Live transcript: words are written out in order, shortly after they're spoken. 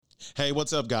Hey,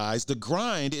 what's up, guys? The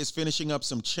Grind is finishing up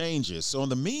some changes. So in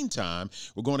the meantime,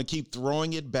 we're going to keep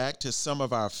throwing it back to some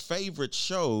of our favorite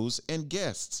shows and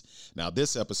guests. Now,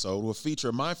 this episode will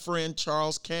feature my friend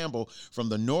Charles Campbell from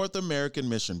the North American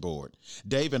Mission Board.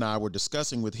 Dave and I were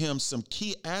discussing with him some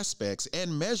key aspects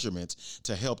and measurements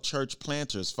to help church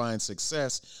planters find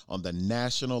success on the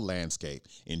national landscape.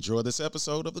 Enjoy this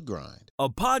episode of The Grind. A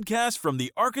podcast from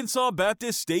the Arkansas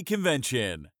Baptist State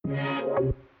Convention.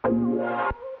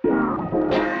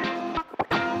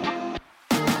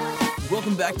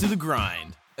 Welcome back to The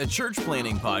Grind, a church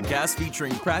planning podcast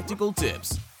featuring practical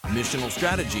tips, missional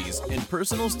strategies, and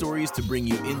personal stories to bring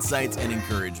you insights and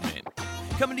encouragement.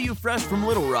 Coming to you fresh from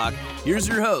Little Rock, here's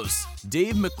your hosts,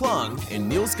 Dave McClung and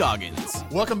Neal Scoggins.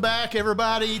 Welcome back,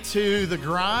 everybody, to The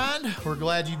Grind. We're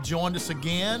glad you joined us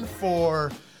again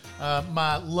for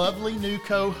my lovely new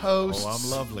co-host. Oh, I'm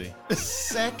lovely.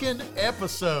 Second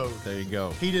episode. There you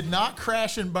go. He did not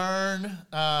crash and burn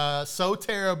so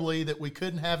terribly that we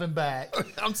couldn't have him back.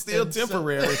 I'm still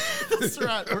temporary. That's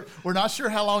right. We're not sure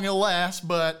how long it'll last,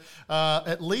 but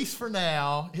at least for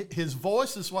now, his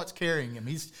voice is what's carrying him.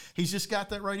 He's just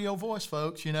got that radio voice,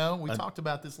 folks. You know, we talked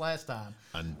about this last time.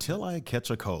 Until I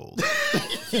catch a cold.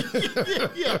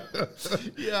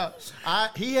 Yeah.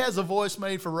 He has a voice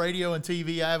made for radio and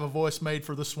TV. I have a voice made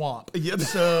for the swamp. Yeah.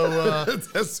 So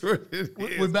That's what it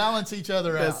is. we balance each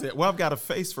other out. That's it. Well, I've got a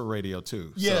face for radio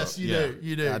too. Yes, so, you do.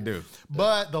 You do. I do.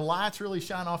 But the lights really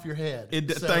shine off your head.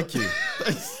 Thank you.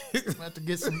 I have to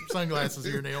get some sunglasses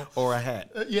here, Neal. Or a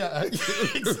hat. Yeah.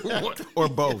 Exactly. Or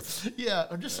both. Yeah,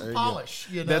 or just some polish.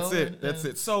 You know. That's it. That's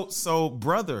it. So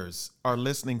brothers are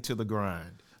listening to The Grind.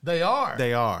 They are.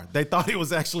 They are. They thought it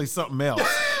was actually something else.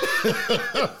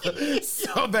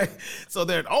 So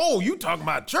they're, oh, you talking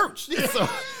about church.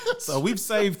 So we've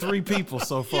saved 3 people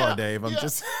so far, Yeah, Dave. I'm yeah.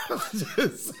 just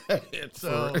saying.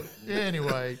 So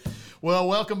anyway, well,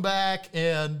 welcome back,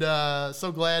 and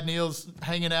so glad Neal's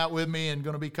hanging out with me and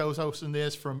going to be co-hosting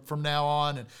this from now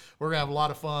on, and we're going to have a lot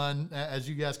of fun, as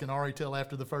you guys can already tell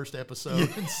after the first episode.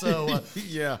 And so,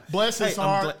 yeah. bless his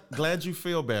heart. I'm glad you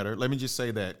feel better. Let me just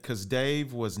say that, because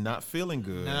Dave was not feeling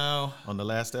good on the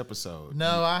last episode.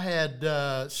 No, I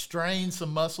had strained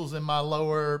some muscles in my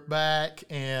lower back,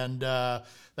 and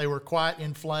they were quite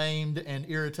inflamed and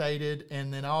irritated,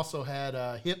 and then I also had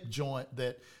a hip joint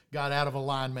that got out of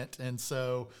alignment, and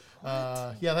so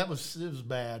it was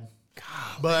bad.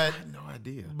 God, but I had no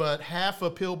idea. But half a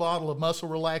pill bottle of muscle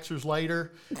relaxers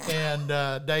later,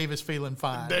 and Dave is feeling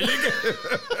fine. There you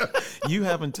go. You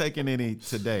haven't taken any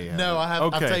today, have No, you? I have.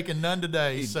 Okay. I've taken none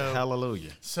today. So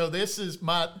hallelujah. So this is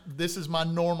my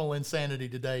normal insanity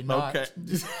today, not Okay.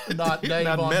 not Dave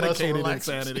Not on medicated muscle relaxers.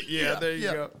 insanity. Yeah, there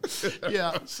you go.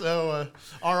 Yeah. So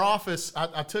our office,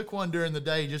 I took one during the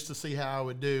day just to see how I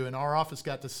would do, and our office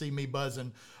got to see me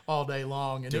buzzing all day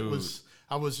long, and it's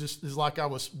like I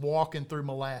was walking through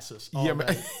molasses all day.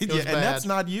 It was and bad. that's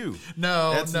not you.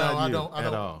 No, That's not I you don't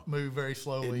at all. move very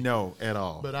slowly. No, at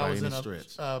all. But by I was any in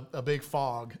stretch. a big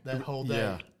fog that whole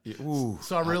day. Yeah. Ooh.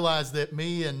 So I realized that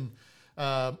me and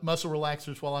muscle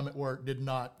relaxers while I'm at work did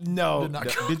not No.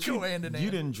 go hand in hand.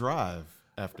 You didn't drive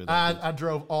after that. I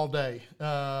drove all day.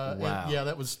 Wow. And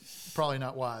that was probably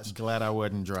not wise. Glad I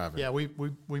wasn't driving. Yeah, we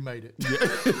made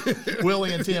it.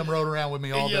 Willie and Tim rode around with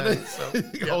me all day. So,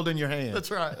 holding your hand. That's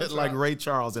right. That's like right. Ray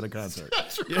Charles at a concert.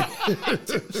 That's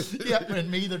right. Yeah,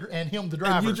 and him the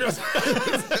driver. You just,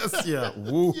 yeah.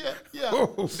 Woo. Yeah.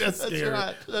 Ooh, that's scary.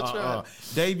 Right. That's right.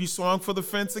 Dave, you swung for the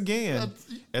fence again.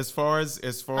 As far as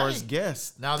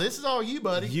guests. Now this is all you,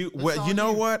 buddy. You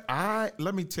know what?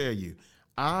 Let me tell you.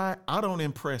 I don't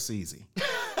impress easy.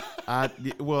 I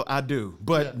do,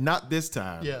 but not this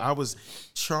time. Yeah. I was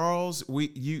Charles.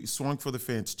 You swung for the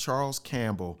fence. Charles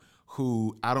Campbell,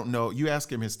 who I don't know. You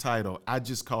ask him his title. I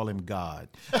just call him God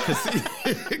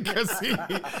because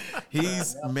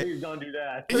he's. Please don't do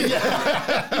that.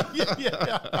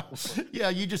 Yeah.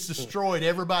 You just destroyed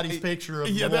everybody's picture of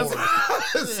the Lord.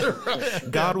 That's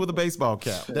right. God with a baseball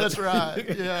cap. That's right.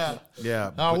 Yeah.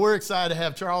 Yeah. We're excited to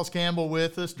have Charles Campbell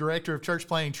with us, Director of Church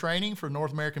Planning Training for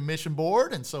North American Mission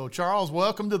Board. And so, Charles,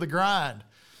 welcome to The Grind.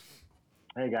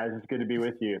 Hey, guys, it's good to be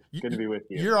with you. It's good to be with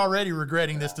you. You're already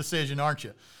regretting this decision, aren't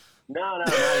you? No, not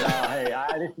at all.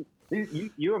 Hey,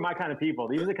 you are my kind of people.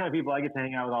 These are the kind of people I get to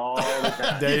hang out with all the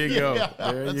time. There you go. Yeah,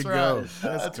 there you that's go. right.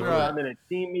 That's cool. right. I'm in a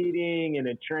team meeting and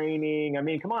a training. I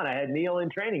mean, come on. I had Neal in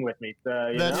training with me.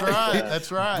 So, That's right. That's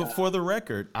right. But for the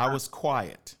record, I was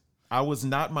quiet. I was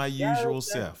not my usual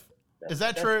self. Is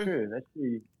that That's true? true. That's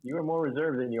true. You were more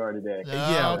reserved than you are today.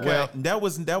 Yeah, okay. well, that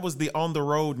was the on the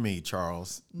road me,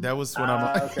 Charles. That was when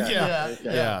Okay.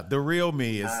 yeah. The real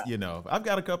me is, I've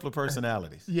got a couple of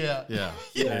personalities. Yeah. Yeah.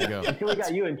 There you go. Until we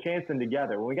got you and Chanson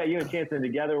together. When we got you and Chanson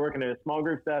together working in a small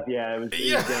group stuff, it was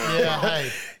Yeah.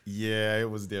 Hey, Yeah, it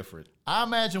was different. I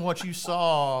imagine what you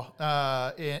saw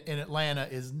in Atlanta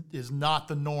is not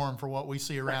the norm for what we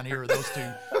see around here with those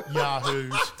two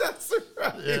yahoos. That's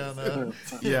right. Yeah, no.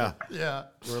 Yeah. Yeah.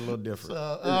 We're a little different.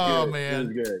 Oh, good. man.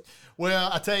 It was good. Well,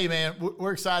 I tell you, man,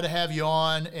 we're excited to have you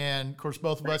on, and of course,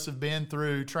 both of us have been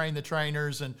through Train the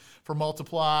Trainers and for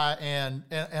Multiply, and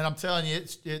I'm telling you,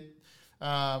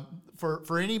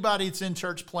 for anybody that's in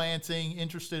church planting,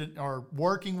 interested or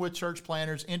working with church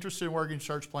planters, interested in working with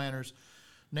church planters,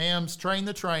 NAMB's Train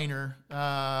the Trainer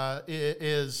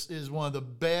is one of the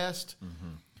best.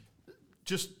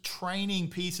 Just training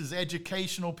pieces,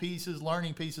 educational pieces,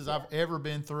 learning pieces I've ever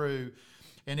been through.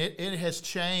 And it has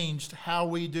changed how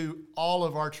we do all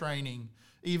of our training,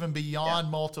 even beyond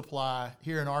Multiply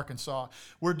here in Arkansas.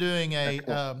 We're doing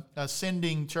a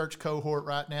sending church cohort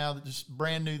right now that's just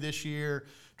brand new this year,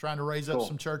 trying to raise up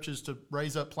some churches to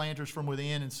raise up planters from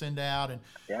within and send out. And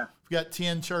we've got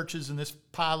 10 churches in this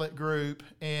pilot group,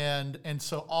 and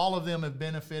so all of them have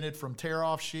benefited from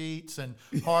tear-off sheets and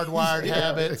hardwired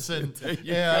habits, and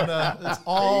it's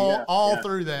all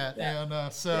through that. And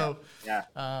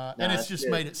and it's just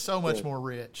made it so much more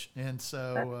rich. And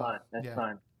so that's fun. That's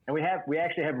fun. And we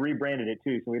actually have rebranded it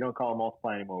too, so we don't call it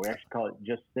Multiply anymore. We actually call it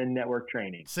just Send Network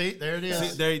Training. See, there it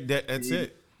is. That's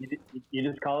it. You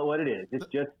just call it what it is. It's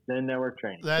just Send Network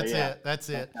Training. That's it. That's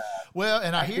it. Well,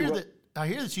 and I hear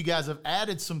that you guys have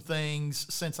added some things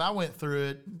since I went through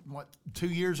it 2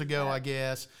 years ago, I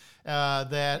guess.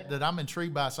 That I'm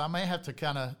intrigued by, so I may have to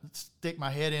kind of stick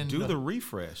my head in. Do the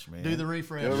refresh, man. Do the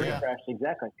refresh. Do a refresh,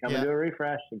 exactly. Come and do a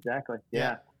refresh, exactly.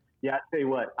 Yeah. I tell you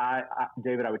what,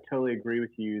 David, I would totally agree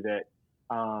with you that,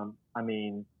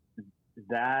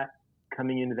 that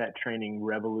coming into that training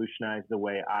revolutionized the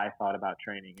way I thought about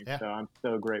training, and so I'm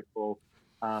so grateful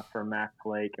for Mac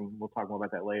Blake, and we'll talk more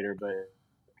about that later. But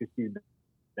because he's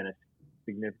been a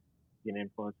significant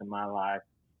influence in my life.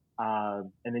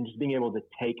 And then just being able to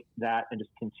take that and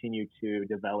just continue to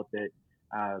develop it,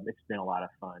 it's been a lot of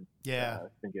fun. Yeah,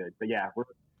 it's been good. But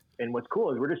and what's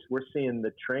cool is we're seeing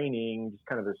the training, just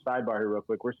kind of a sidebar here real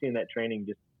quick. We're seeing that training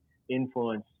just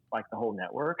influence like the whole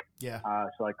network. Yeah.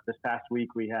 So like this past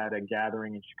week we had a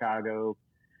gathering in Chicago,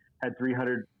 had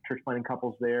 300 church planting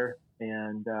couples there,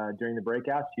 and during the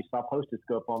breakouts, you saw Post-its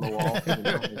go up on the wall.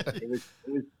 It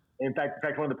was. In fact,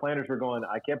 one of the planners were going,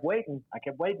 I kept waiting. I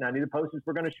knew the Post-its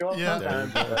were going to show up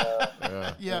sometime.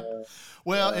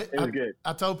 Well, it was good.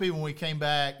 I told people when we came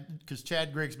back, because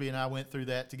Chad Grigsby and I went through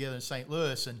that together in St.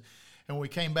 Louis, and when we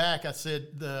came back, I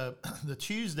said the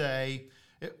Tuesday,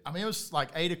 it was like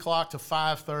 8 o'clock to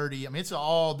 5:30. It's an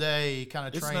all day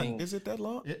kind of training. Is it that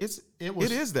long? It is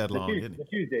that long. The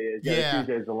Tuesday is. The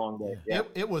Tuesday is a long day. Yeah.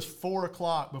 It was 4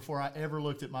 o'clock before I ever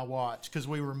looked at my watch, because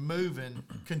we were moving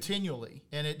continually,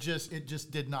 and it just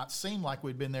did not seem like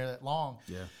we'd been there that long.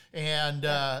 Yeah. And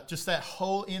just that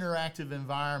whole interactive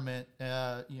environment,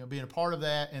 being a part of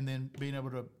that, and then being able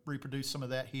to reproduce some of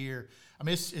that here.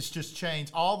 It's just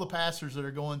changed. All the pastors that are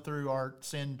going through our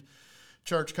Send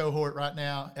Church cohort right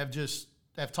now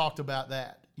have talked about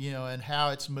that, and how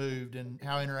it's moved and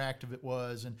how interactive it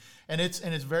was, and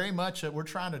it's very much that we're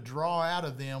trying to draw out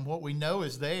of them what we know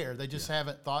is there. They just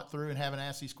haven't thought through and haven't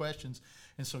asked these questions,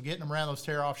 and so getting them around those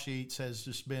tear-off sheets has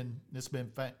just been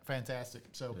fantastic.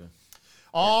 So. Yeah.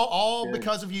 All good.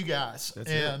 Because of you guys.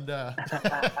 That's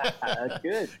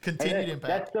good. Continued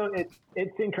impact.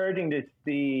 It's encouraging to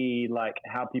see like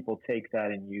how people take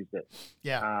that and use it.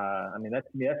 Yeah.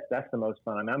 That's the most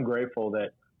fun. I'm grateful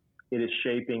that it is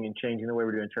shaping and changing the way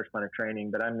we're doing church planter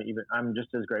training, but I'm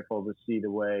just as grateful to see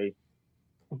the way,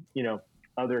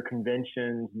 other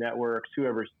conventions, networks,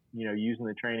 whoever's, using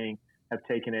the training have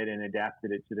taken it and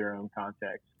adapted it to their own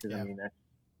context. Because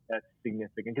that's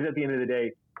significant. Because at the end of the day,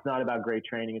 it's not about great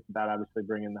training. It's about obviously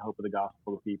bringing the hope of the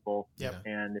gospel to people. Yep.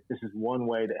 And if this is one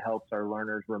way that helps our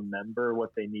learners remember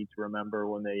what they need to remember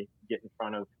when they get in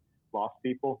front of lost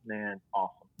people, man,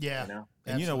 awesome. Yeah.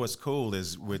 And you know what's cool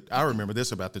is I remember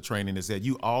this about the training is that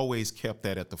you always kept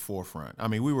that at the forefront.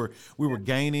 We were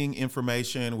gaining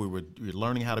information, we were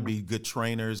learning how to be good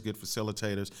trainers, good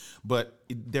facilitators, but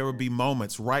there would be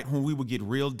moments right when we would get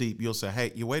real deep. You'll say,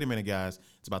 hey, you wait a minute, guys,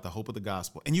 it's about the hope of the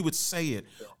gospel. And you would say it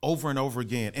over and over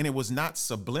again. And it was not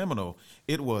subliminal.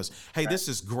 It was, hey, this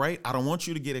is great. I don't want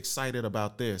you to get excited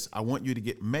about this. I want you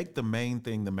to make the main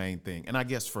thing the main thing. And I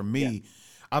guess for me,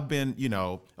 I've been,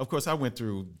 of course I went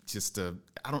through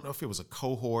I don't know if it was a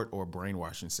cohort or a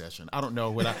brainwashing session. I don't know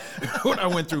what I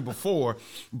went through before,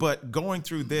 but going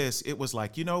through this, it was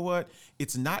like, you know what?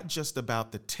 It's not just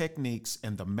about the techniques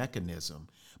and the mechanism,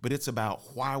 but it's about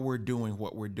why we're doing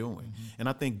what we're doing. Mm-hmm. And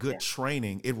I think good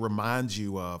training, it reminds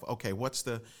you of, okay, what's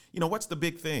the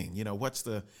big thing? What's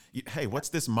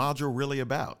this module really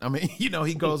about? I mean, he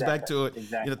goes back to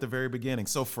it at the very beginning.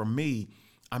 So for me,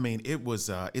 I mean,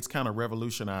 it's kind of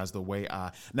revolutionized the way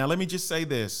now let me just say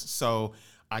this. So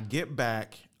I get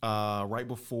back right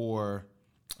before,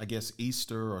 I guess,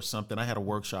 Easter or something. I had a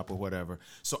workshop or whatever.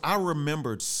 So I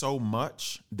remembered so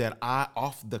much that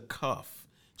off the cuff,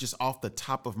 just off the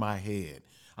top of my head,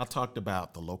 I talked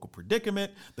about the local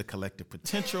predicament, the collective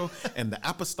potential, and the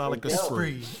apostolic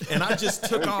esprit. And I just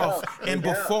took off. And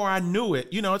before I knew it,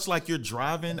 it's like you're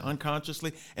driving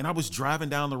unconsciously. And I was driving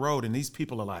down the road, and these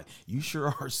people are like, "You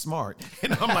sure are smart."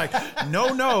 And I'm like,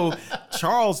 no,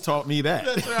 Charles taught me that.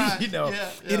 That's right.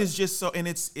 It is just so, and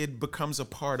it becomes a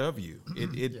part of you.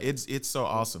 It's so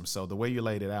awesome. So the way you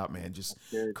laid it out, man, just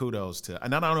kudos to.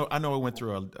 And I know it went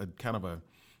through a kind of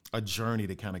a journey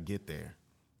to kind of get there.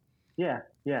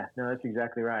 Yeah, no, that's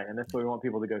exactly right, and that's what we want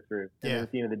people to go through. And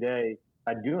at the end of the day,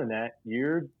 by doing that,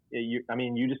 you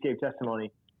just gave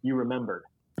testimony. You remembered,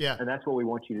 and that's what we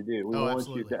want you to do. We want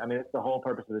you to. I mean, it's the whole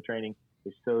purpose of the training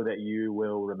is so that you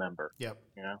will remember. Yep.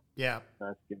 So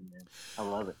that's good, man. I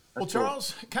love it. That's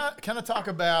Charles, kind of talk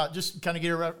about just kind of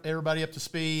get everybody up to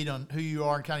speed on who you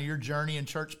are and kind of your journey in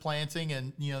church planting,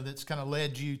 and that's kind of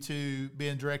led you to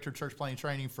being director of church planting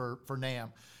training for NAMB.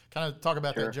 Kind of talk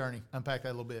about that journey. Unpack that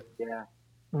a little bit.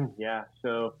 Yeah.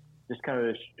 So just kind of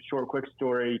a short, quick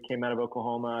story. Came out of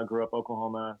Oklahoma, grew up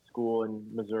Oklahoma, school in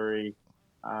Missouri,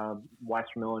 wife's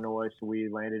from Illinois. So we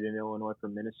landed in Illinois for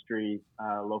ministry,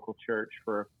 local church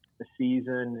for a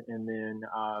season, and then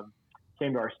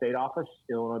came to our state office,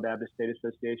 Illinois Baptist State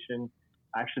Association,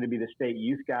 actually to be the state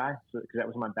youth guy. So, because that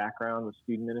was my background with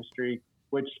student ministry,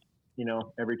 which,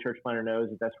 every church planter knows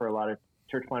that's where a lot of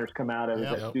church planters come out of, is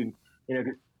that student,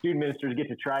 student ministers get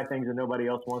to try things that nobody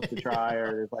else wants to try,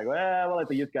 or it's like, well, we'll let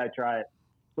the youth guy try it.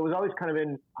 So it was always kind of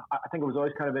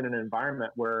in an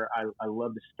environment where I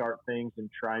love to start things and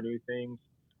try new things.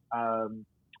 And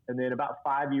then about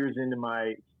 5 years into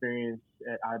my experience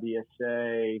at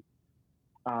IBSA,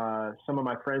 some of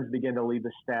my friends began to leave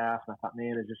the staff, and I thought,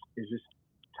 man, it's just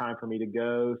time for me to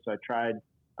go. So I tried,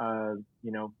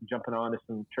 jumping on to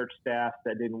some church staff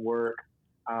that didn't work.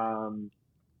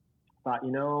 Thought,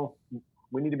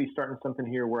 we need to be starting something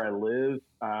here where I live.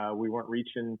 We weren't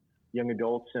reaching young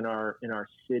adults in our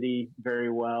city very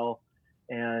well.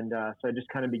 And so I just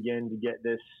kind of began to get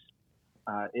this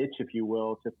itch, if you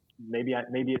will, to maybe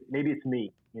it's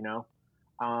me,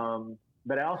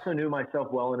 But I also knew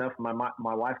myself well enough. My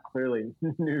wife clearly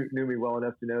knew me well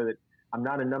enough to know that I'm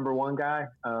not a number one guy.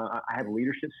 I have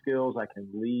leadership skills. I can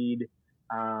lead.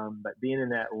 But being in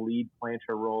that lead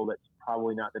planter role, that's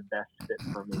probably not the best fit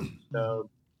for me. So,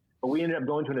 but we ended up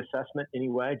going to an assessment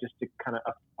anyway, just to kind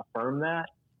of affirm that.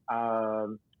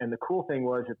 And the cool thing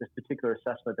was at this particular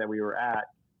assessment that we were at,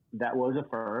 that was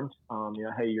affirmed.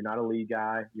 Hey, you're not a lead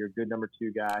guy. You're a good number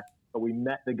two guy. But we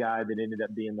met the guy that ended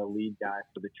up being the lead guy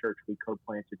for the church we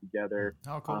co-planted together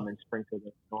in Springfield,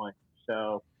 Illinois.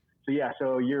 So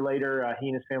a year later, he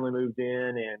and his family moved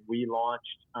in, and we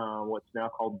launched what's now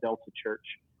called Delta Church,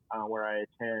 where I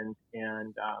attend.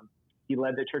 And he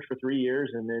led the church for 3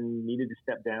 years and then needed to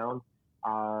step down.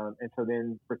 And so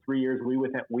then for 3 years,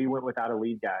 we went without a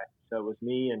lead guy. So it was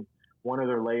me and one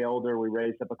other lay elder. We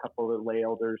raised up a couple of lay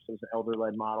elders. It was an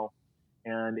elder-led model.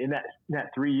 And in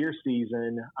that 3 year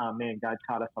season, God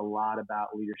taught us a lot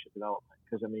about leadership development.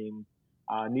 Because,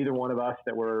 neither one of us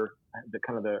that were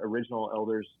the original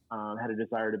elders had a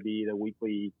desire to be the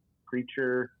weekly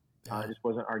preacher. It just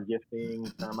wasn't our gifting.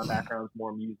 My background's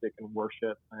more music and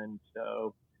worship. And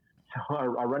so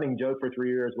our running joke for 3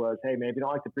 years was, hey, man, if you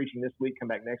don't like the preaching this week, come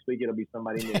back next week. It'll be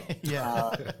somebody new.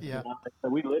 So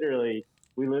we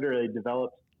literally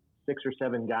developed 6 or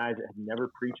 7 guys that had never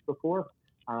preached before.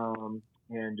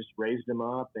 And just raised them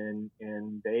up, and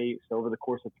so over the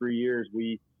course of 3 years,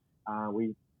 we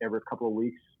every couple of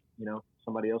weeks,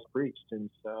 somebody else preached, and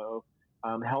so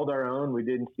held our own. We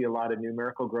didn't see a lot of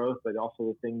numerical growth, but also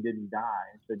the thing didn't die.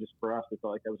 And so just for us, we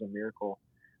felt like that was a miracle.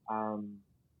 And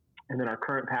then our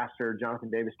current pastor, Jonathan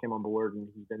Davis, came on board, and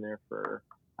he's been there for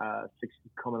 6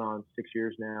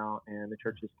 years now, and the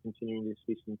church is continuing to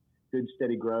see some good,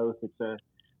 steady growth. It's a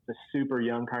super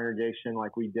young congregation.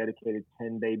 Like, we dedicated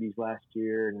 10 babies last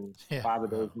year, and 5 of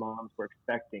those moms were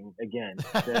expecting again.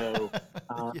 So,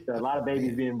 so a lot of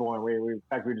babies being born. In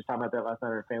fact, we were just talking about that last night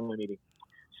at our family meeting.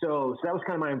 So that was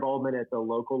kind of my involvement at the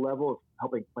local level of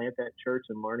helping plant that church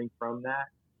and learning from that.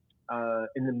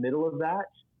 In the middle of that,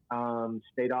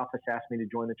 state office asked me to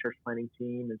join the church planting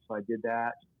team, and so I did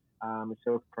that. And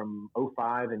so from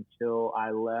 2005 until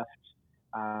I left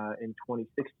in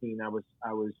 2016, I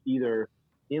was either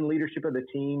in leadership of the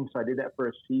team, so I did that for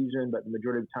a season, but the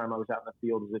majority of the time I was out in the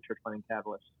field as a church planting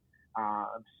catalyst.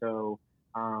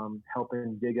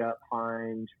 Helping dig up,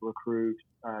 find, recruit,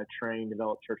 train,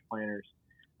 develop church planters.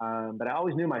 But I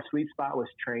always knew my sweet spot was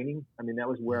training. I mean, that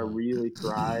was where I really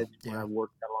thrived when I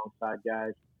worked alongside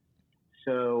guys.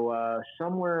 So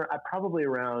probably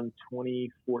around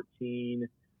 2014,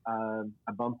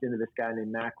 I bumped into this guy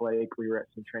named Mac Lake. We were at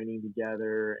some training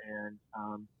together, and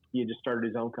he had just started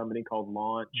his own company called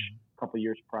Launch a couple of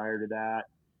years prior to that.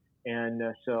 And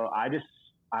so I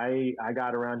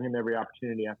got around him every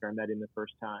opportunity after I met him the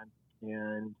first time,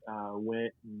 and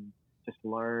went and just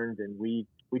learned, and we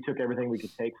took everything we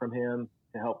could take from him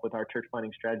to help with our church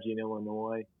planting strategy in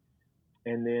Illinois.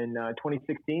 And then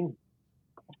 2016,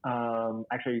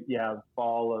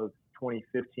 fall of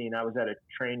 2015, I was at a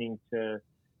training to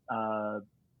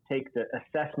take the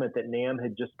assessment that NAMB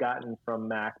had just gotten from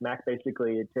Mac. Mac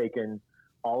basically had taken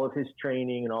all of his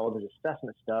training and all of his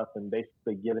assessment stuff and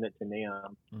basically given it to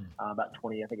NAMB about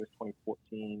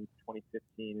 2014,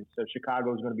 2015. And so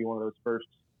Chicago was going to be one of those first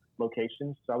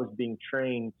locations. So I was being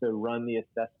trained to run the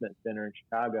assessment center in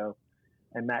Chicago.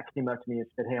 And Matt came up to me and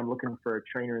said, "Hey, I'm looking for a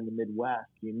trainer in the Midwest.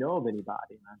 Do you know of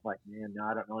anybody?" And I was like, "Man, no,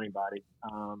 I don't know anybody."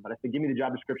 But I said, "Give me the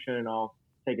job description and I'll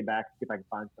take it back and see if I can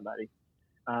find somebody."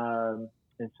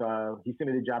 And so he sent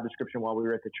me the job description while we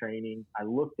were at the training. I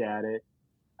looked at it.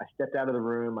 I stepped out of the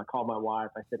room. I called my wife.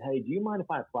 I said, "Hey, do you mind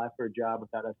if I apply for a job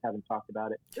without us having talked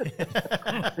about it?"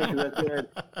 I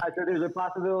said, "There's a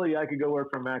possibility I could go work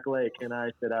for Mac Lake." And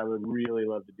I said, "I would really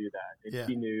love to do that." And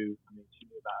she knew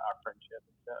about our friendship.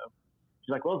 And so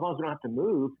she's like, "Well, as long as we don't have to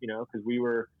move, because we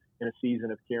were in a season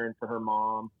of caring for her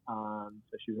mom.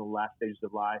 So she was in the last stages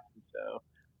of life." And so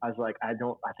I was like, I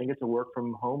think it's a work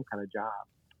from home kind of job.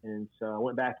 And so I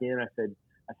went back in. I said,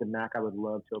 "Mac, I would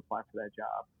love to apply for that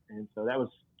job." And so that was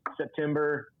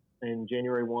September, and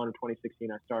January 1 of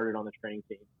 2016, I started on the training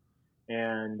team.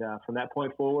 And from that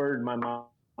point forward, my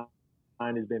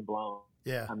mind has been blown.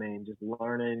 Yeah. I mean, just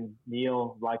learning,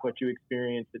 Neal, like what you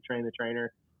experienced at Train the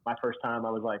Trainer. My first time, I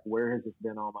was like, where has this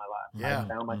been all my life? Yeah. I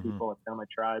found my people. I found my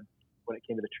tribe when it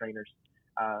came to the trainers.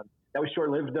 That was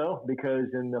short-lived, though,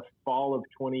 because in the fall of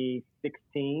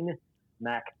 2016,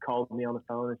 Mac called me on the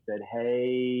phone and said,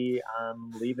 "Hey,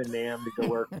 I'm leaving NAMB to go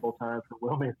work full-time for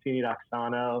Will Mancini at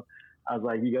Oxano." I was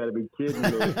like, "You got to be kidding me."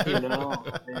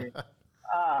 I mean,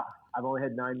 I've only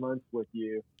had 9 months with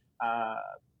you.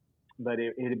 But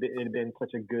it had been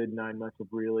such a good 9 months of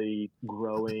really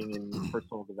growing and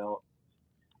personal development.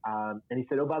 And he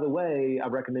said, "Oh, by the way, I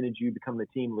recommended you become the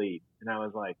team lead." And I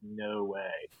was like, "No way,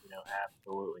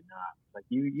 absolutely not." Like,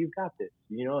 you've got this.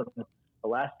 The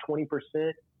last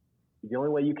 20%, the only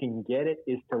way you can get it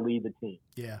is to lead the team.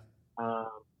 Yeah.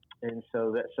 And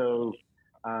so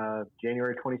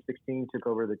January 2016 took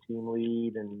over the team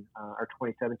lead, and or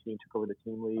 2017 took over the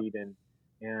team lead, and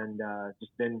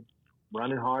just been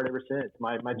running hard ever since.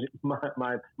 My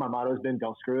motto has been,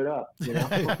 "Don't screw it up."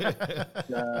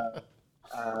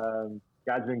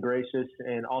 God's been gracious,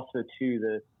 and also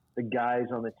too the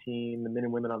guys on the team, the men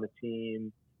and women on the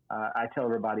team. I tell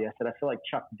everybody, I said, I feel like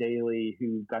Chuck Daly,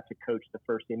 who got to coach the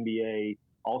first NBA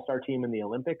All-Star team in the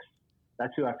Olympics.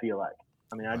 That's who I feel like.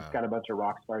 I mean, I just got a bunch of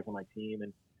rock stars on my team,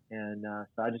 and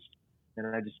so I just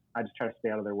try to stay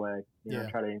out of their way.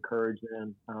 Try to encourage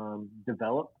them,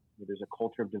 develop. There's a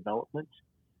culture of development,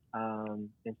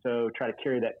 and so try to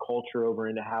carry that culture over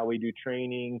into how we do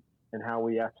training and how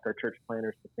we ask our church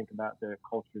planners to think about the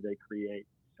culture they create.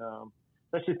 So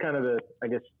that's just kind of I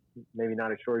guess, maybe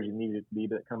not as short as you needed it to be,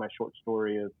 but kind of my short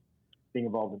story of being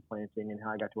involved in planting and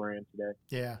how I got to where I am today.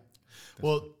 Yeah.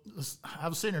 Well, I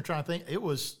was sitting there trying to think. It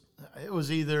was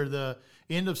either the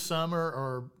end of summer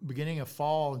or beginning of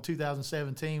fall in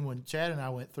 2017 when Chad and I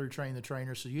went through Train the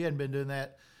Trainer. So you hadn't been doing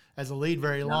that as a lead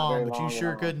very long, but you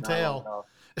sure couldn't tell.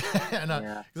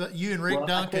 And you and Rick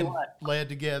Duncan led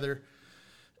together.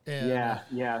 And,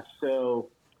 yeah. So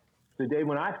Dave,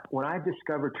 when I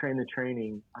discovered Train the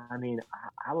Training, I mean,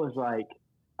 I was like,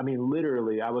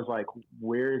 literally, I was like,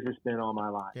 where has this been all my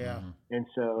life? Yeah. And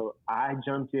so I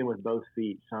jumped in with both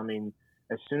feet. So,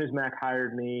 as soon as Mac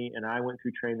hired me and I went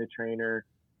through Train the Trainer,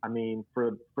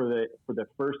 for the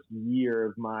first year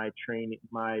of my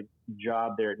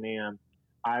job there at NAMB,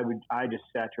 I just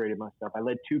saturated myself. I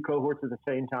led 2 cohorts at the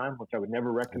same time, which I would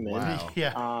never recommend. Wow.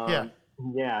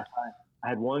 Yeah. I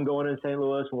had one going in St.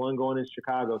 Louis, one going in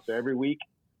Chicago. So every week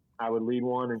I would lead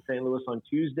one in St. Louis on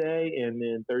Tuesday, and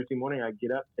then Thursday morning I'd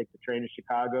get up, take the train to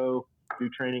Chicago, do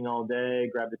training all day,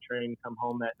 grab the train, come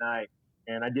home that night.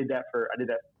 And I did that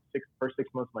first 6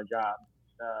 months of my job.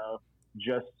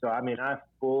 Just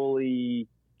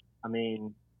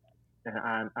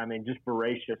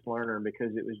voracious learner,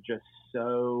 because it was just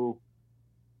so,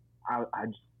 I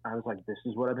was like, this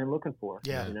is what I've been looking for.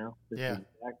 Yeah. It's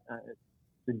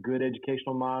a good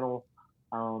educational model.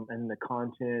 And the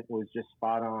content was just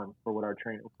spot on for what our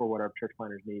church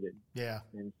planners needed. Yeah.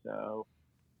 And so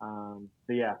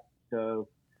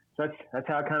that's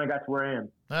how I kind of got to where I am.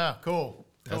 Ah, cool.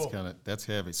 That's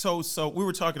heavy. So we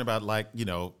were talking about, like,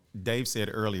 Dave said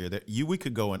earlier that we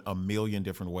could go in a million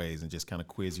different ways and just kind of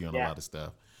quiz you on a lot of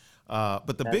stuff.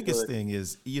 But the biggest thing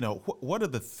is, what are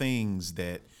the things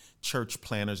that church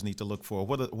planners need to look for?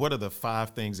 What are the 5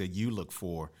 things that you look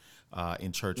for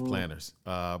in church planners?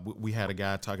 We had a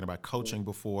guy talking about coaching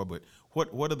before, but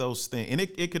what are those things? And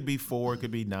it could be 4, it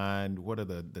could be 9. What are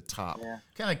the top?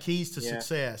 Kind of keys to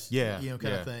success, kind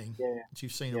of thing that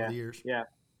you've seen over the years. Yeah.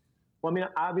 Well, I mean,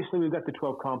 obviously we've got the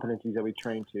 12 competencies that we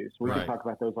train to, so we can talk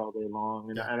about those all day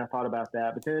long. And I thought about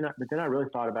that, but then I really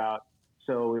thought about,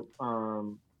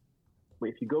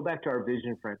 if you go back to our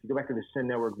vision frame, if you go back to the Sin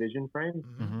Network vision frame,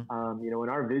 in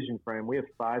our vision frame, we have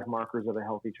 5 markers of a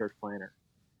healthy church planner.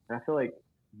 And I feel like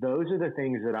those are the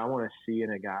things that I want to see in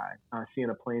a guy, see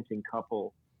in a planting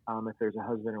couple, if there's a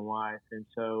husband and wife. And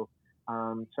so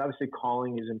obviously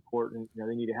calling is important.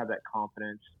 They need to have that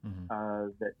confidence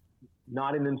that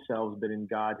not in themselves, but in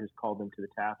God who's called them to the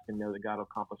task, and know that God will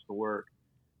accomplish the work.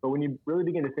 But when you really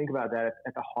begin to think about that,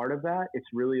 at the heart of that, it's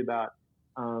really about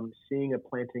seeing a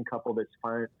planting couple that's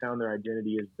found their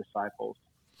identity as disciples.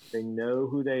 They know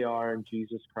who they are in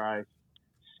Jesus Christ.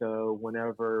 So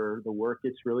whenever the work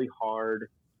gets really hard,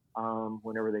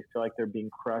 whenever they feel like they're being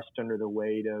crushed under the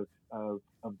weight of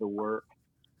the work,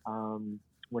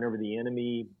 whenever the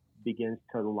enemy begins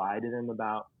to lie to them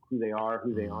about who they are,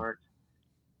 who they aren't,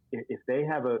 if they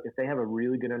have a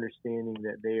really good understanding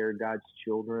that they are God's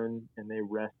children and they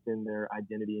rest in their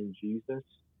identity in Jesus,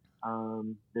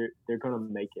 they're going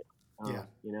to make it.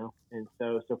 And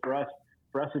so for us,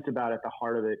 it's about, at the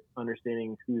heart of it,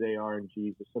 understanding who they are in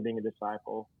Jesus. So being a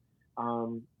disciple.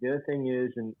 The other thing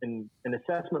is, and an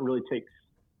assessment really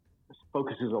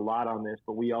focuses a lot on this,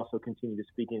 but we also continue to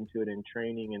speak into it in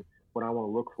training. And what I want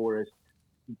to look for is,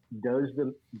 does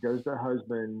the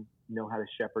husband know how to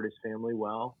shepherd his family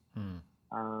well?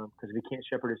 Because if he can't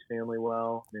shepherd his family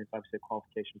well, then it's obviously a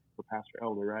qualification for pastor,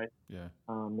 elder, right? Yeah.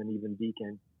 And even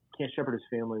deacon. Can't shepherd his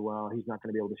family well, he's not going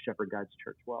to be able to shepherd God's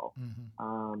church well.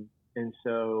 And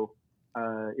so,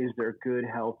 is there good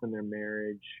health in their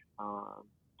marriage?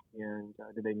 And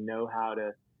do they know how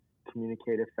to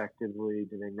communicate effectively?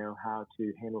 Do they know how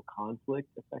to handle conflict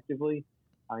effectively?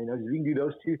 If you can do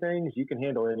those 2 things, you can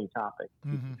handle any topic.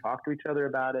 You can talk to each other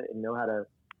about it and know how to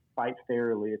fight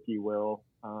fairly, if you will.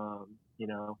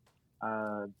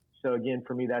 So again,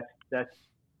 for me, that's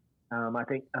I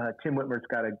think Tim Whitmer's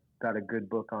got a good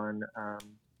book on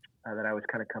that I always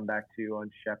kind of come back to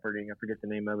on shepherding. I forget the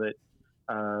name of it,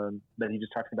 but he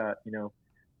just talks about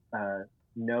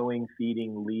knowing,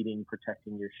 feeding, leading,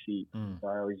 protecting your sheep. So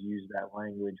I always use that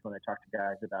language when I talk to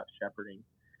guys about shepherding.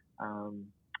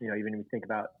 Even if you think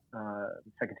about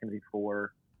 2 Timothy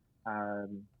 4,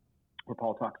 where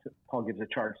Paul gives a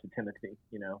charge to Timothy,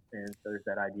 and so there's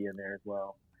that idea in there as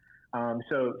well.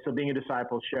 So being a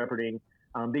disciple, shepherding,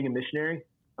 being a missionary.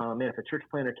 If a church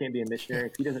planner can't be a missionary,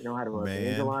 if he doesn't know how to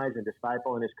evangelize and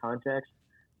disciple in his context,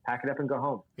 pack it up and go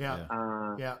home.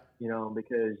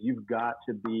 Because you've got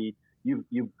to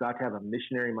have a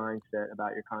missionary mindset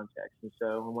about your context. And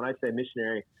so when I say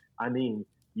missionary, I mean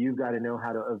you've got to know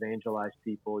how to evangelize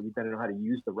people. You've got to know how to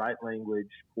use the right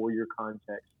language for your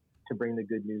context to bring the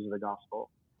good news of the gospel.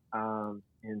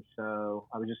 And so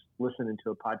I was just listening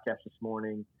to a podcast this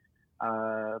morning,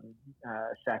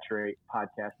 Saturate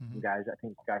podcast, guys. I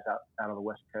think guys out on the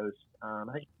West Coast.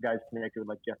 I think guys connected with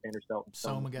like Jeff Vanderstelt and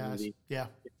Soma guys. Yeah,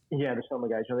 the Soma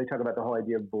guys. They talk about the whole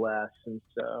idea of bless. And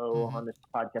so on this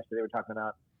podcast, they were talking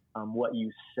about what you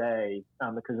say,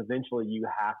 because eventually you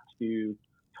have to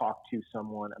talk to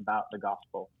someone about the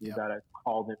gospel. You got to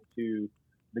call them to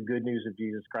the good news of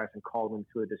Jesus Christ and call them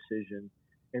to a decision.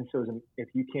 And so if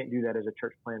you can't do that as a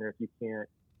church planner, if you can't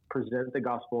present the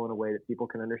gospel in a way that people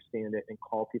can understand it and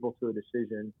call people to a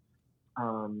decision,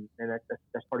 and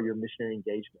that's part of your missionary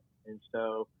engagement. And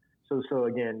so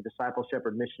again, disciple,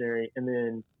 shepherd, missionary. And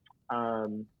then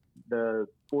the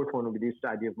 4th one would be this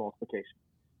idea of multiplication.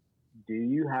 Do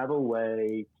you have a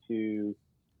way to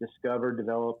discover,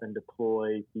 develop, and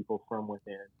deploy people from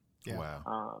within?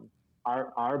 Wow.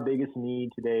 our biggest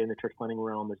need today in the church planting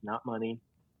realm is not money.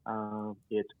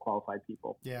 It's qualified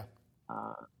people. Yeah.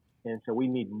 And so we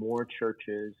need more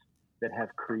churches that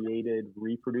have created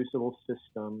reproducible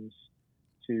systems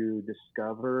to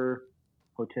discover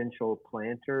potential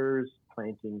planters,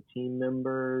 planting team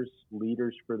members,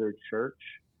 leaders for their church.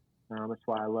 That's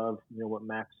why I love, what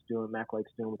Mac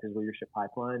Lake's doing with his leadership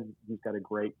pipeline. He's got a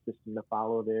great system to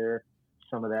follow there.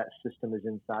 Some of that system is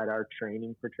inside our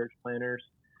training for church planners.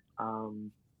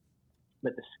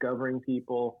 But discovering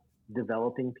people,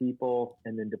 developing people,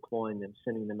 and then deploying them,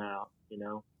 sending them out,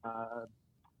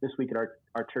 This week at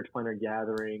our church planner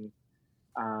gathering,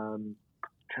 trying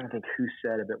to think who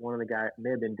said it, but one of the guys,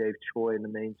 may have been Dave Choi in the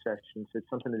main session, said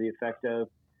something to the effect of,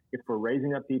 if we're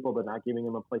raising up people but not giving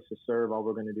them a place to serve, all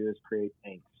we're going to do is create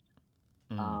angst.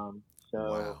 Wow.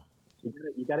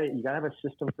 You got to have a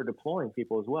system for deploying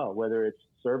people as well, whether it's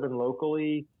serving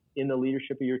locally in the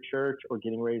leadership of your church or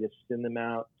getting ready to send them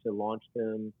out to launch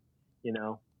them,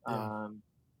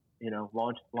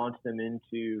 launch them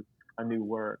into a new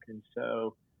work. And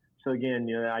so again,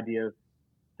 the idea of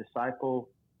disciple,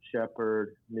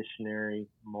 shepherd, missionary,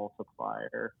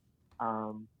 multiplier.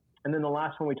 And then the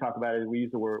last one we talk about is we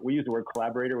use the word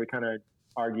collaborator. We kind of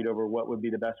argued over what would be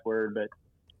the best word, but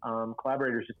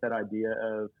collaborator is just that idea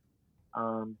of,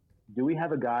 do we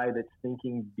have a guy that's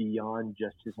thinking beyond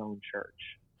just his own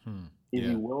church? Is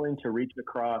he willing to reach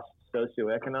across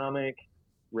socioeconomic,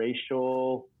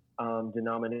 racial,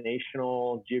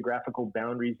 denominational, geographical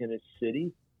boundaries in his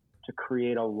city to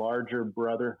create a larger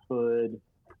brotherhood,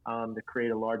 to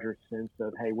create a larger sense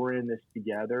of, hey, we're in this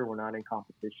together. We're not in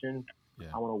competition. Yeah.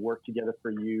 I want to work together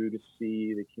for you to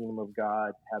see the kingdom of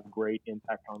God have great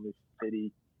impact on this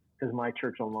city, because my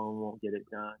church alone won't get it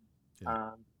done.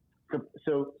 Yeah.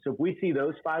 So if we see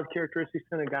those 5 characteristics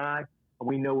in a guy,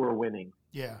 we know we're winning.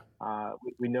 Yeah.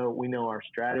 We know our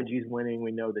strategy is winning.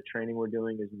 We know the training we're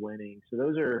doing is winning. So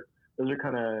those are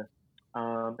kind of,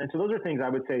 and so those are things I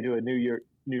would say to a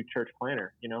new church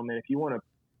planner. Man, if you want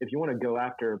to go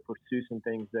after, pursue some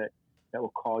things that will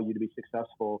call you to be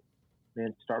successful,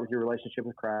 man, start with your relationship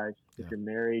with Christ. Yeah. If you're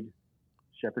married,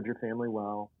 shepherd your family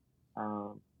well.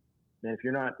 Man, if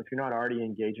you're not already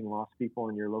engaging lost people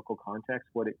in your local context,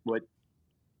 what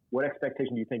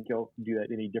expectation do you think you'll do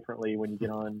that any differently when you get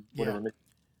on whatever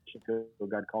mission field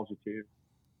God calls you to?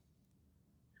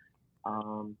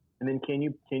 And then can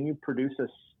you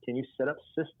set up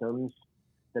systems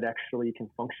that actually can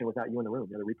function without you in the room?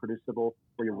 They're reproducible,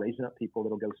 where you're raising up people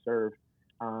that'll go serve.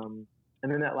 And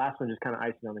then that last one, just kind of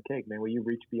icing on the cake, man. Will you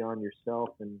reach beyond yourself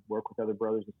and work with other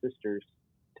brothers and sisters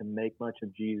to make much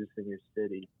of Jesus in your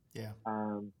city? Yeah.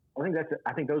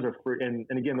 I think those are free, and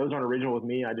again, those aren't original with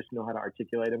me. I just know how to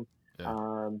articulate them.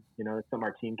 Yeah. It's something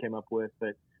our team came up with.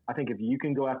 But I think if you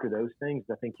can go after those things,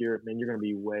 I think you're going to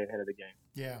be way ahead of the game.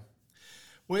 Yeah.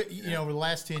 Over the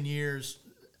last 10 years,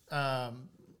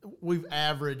 we've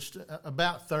averaged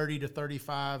about 30 to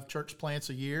 35 church plants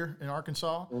a year in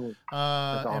Arkansas.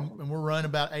 Awesome. And we're running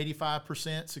about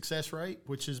 85% success rate,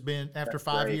 which has been after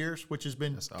 5 years, which has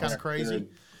been kind of crazy.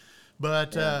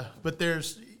 But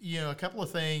there's, a couple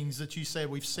of things that you said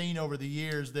we've seen over the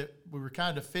years that we were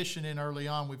kind of deficient in early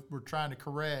on. We're trying to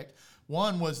correct.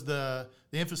 One was the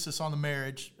emphasis on the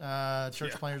marriage,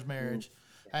 church planners' marriage.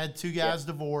 I had 2 guys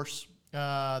divorce.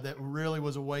 That really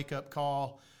was a wake-up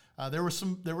call. There were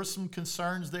some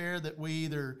concerns there that we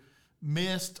either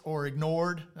missed or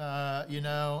ignored,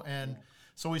 and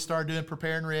so we started doing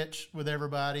Prepare and Rich with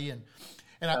everybody, and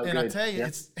I tell you,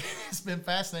 it's been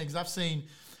fascinating because I've seen,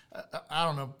 I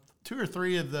don't know, 2 or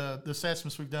 3 of the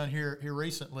assessments we've done here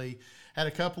recently had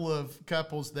a couple of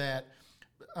couples that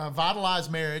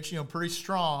vitalized marriage, pretty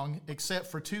strong, except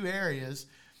for 2 areas.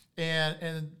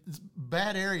 And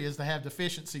bad areas to have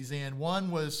deficiencies in.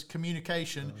 One was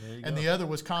communication, and the other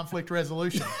was conflict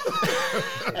resolution.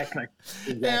 Exactly.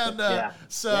 And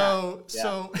so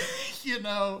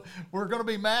we're going to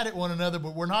be mad at one another,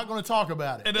 but we're not going to talk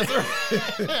about it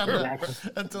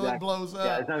until it blows up.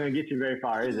 Yeah, it's not going to get you very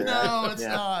far, is it? No, it's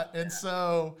not. And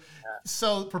so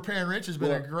Prepare and Rich has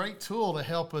been a great tool to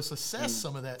help us assess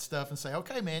some of that stuff and say,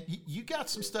 okay, man, you got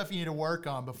some stuff you need to work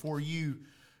on before you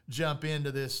jump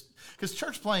into this, because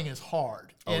church planting is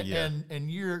hard,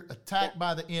 and you're attacked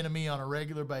by the enemy on a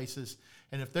regular basis.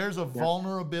 And if there's a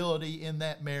vulnerability in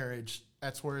that marriage,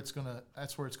 that's where it's gonna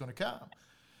come.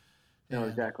 No,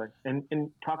 exactly.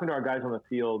 And talking to our guys on the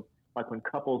field, like when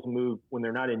couples move, when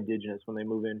they're not indigenous, when they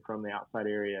move in from the outside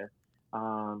area,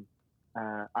 I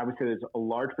would say there's a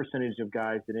large percentage of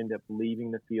guys that end up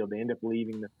leaving the field. They end up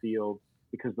leaving the field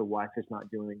because the wife is not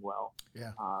doing well.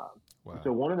 Yeah.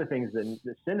 So one of the things that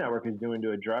the Sin Network is doing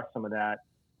to address some of that,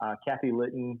 Kathy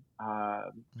Litton,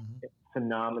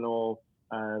 phenomenal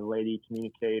lady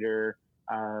communicator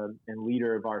and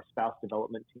leader of our spouse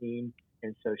development team.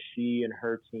 And so she and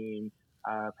her team,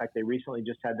 in fact, they recently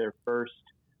just had their first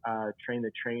train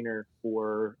the trainer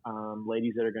for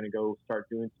ladies that are going to go start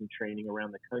doing some training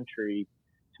around the country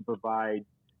to provide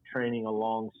training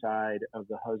alongside of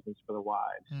the husbands for the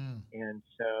wives. And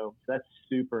so that's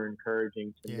super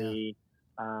encouraging to me.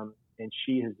 And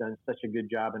she has done such a good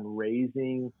job in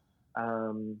raising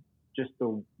just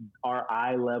our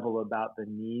eye level about the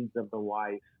needs of the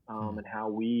wife and how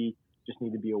we just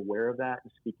need to be aware of that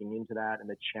and speaking into that, and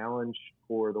the challenge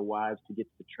for the wives to get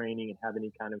to training and have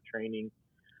any kind of training.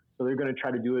 So they're going to try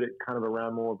to do it at kind of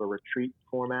around more of a retreat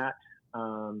format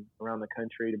around the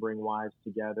country to bring wives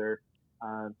together.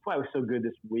 That's why it was so good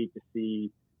this week to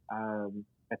see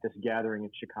at this gathering in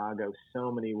Chicago,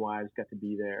 so many wives got to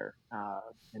be there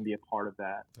and be a part of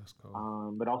that. That's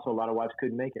cool. But also a lot of wives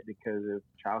couldn't make it because of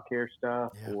childcare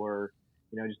stuff or,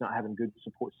 just not having good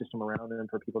support system around them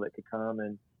for people that could come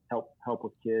and help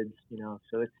with kids,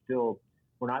 so it's still,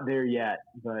 we're not there yet,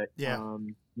 but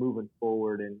moving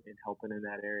forward and helping in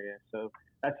that area. So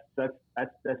that's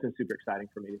been super exciting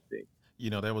for me to see.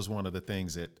 That was one of the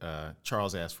things that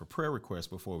Charles asked for prayer requests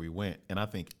before we went, and I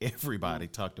think everybody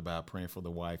talked about praying for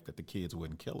the wife that the kids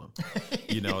wouldn't kill him.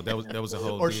 That was a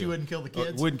whole or deal. she wouldn't kill the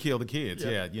kids. Wouldn't kill the kids.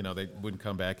 Yeah. They wouldn't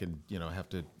come back and have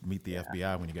to meet the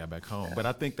FBI when you got back home. But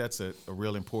I think that's a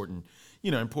real important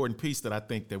piece that I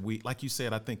think that we, like you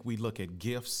said, I think we look at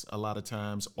gifts a lot of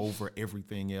times over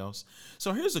everything else.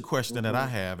 So here's a question that I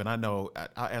have, and I know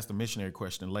I'll ask the missionary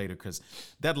question later because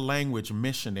that language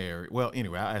missionary. Well,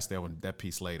 anyway, I'll ask that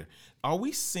piece later. Are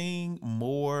we seeing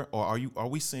more, or are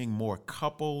we seeing more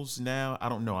couples now? I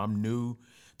don't know. I'm new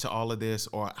to all of this.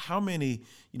 Or how many?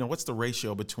 What's the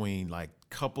ratio between like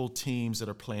couple teams that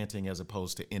are planting as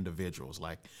opposed to individuals,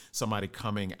 like somebody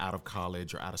coming out of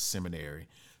college or out of seminary?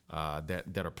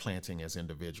 That are planting as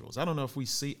individuals. I don't know if we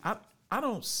see. I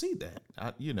don't see that.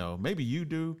 Maybe you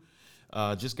do.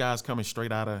 Just guys coming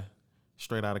straight out of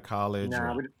college.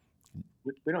 No, we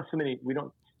don't We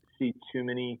don't see too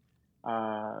many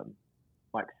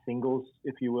like singles,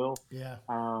 if you will. Yeah.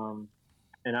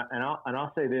 And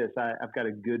I'll say this. I've got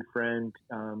a good friend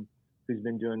who's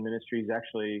been doing ministries.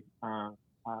 Actually,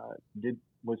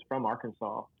 was from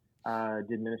Arkansas.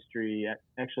 Did ministry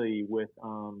with.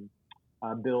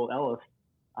 Bill Ellis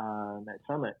at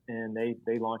Summit, and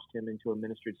they launched him into a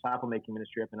ministry, disciple making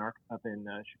ministry up in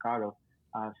Chicago.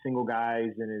 Single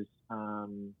guys in his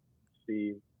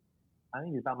I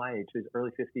think he's about my age, his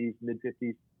early 50s, mid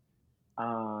 50s.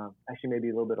 Actually, maybe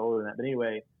a little bit older than that. But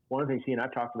anyway, one of the things he and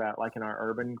I've talked about, like in our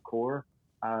urban core,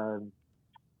 the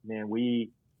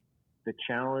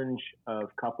challenge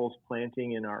of couples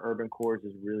planting in our urban cores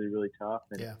is really, really tough.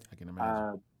 And, I can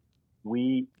imagine.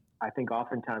 I think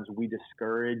oftentimes we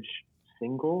discourage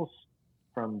singles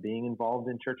from being involved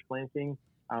in church planting.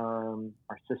 Our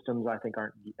systems, I think,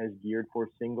 aren't as geared for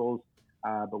singles,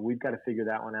 but we've got to figure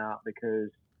that one out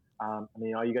because, all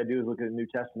you got to do is look at the New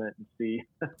Testament and see,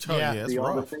 see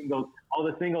all the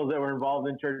singles that were involved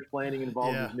in church planting,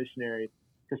 involved as missionaries.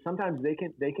 Because sometimes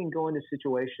they can go into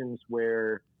situations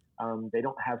where they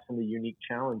don't have some of the unique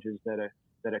challenges that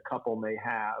a couple may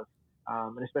have,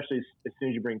 and especially as soon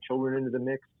as you bring children into the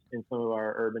mix in some of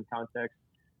our urban contexts,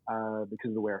 because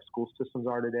of the way our school systems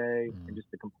are today, and just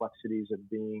the complexities of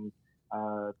being,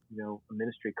 a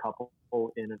ministry couple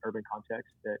in an urban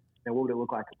context. What would it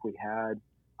look like if we had,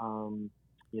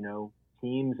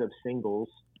 teams of singles?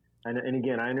 And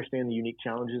again, I understand the unique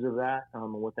challenges of that,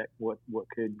 and what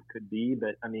could be.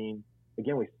 But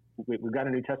again, we've got a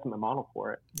New Testament model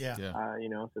for it. So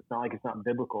it's not like it's not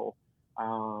biblical.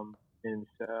 And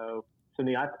so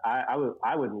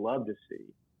I would love to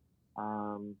see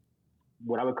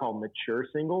what I would call mature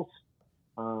singles,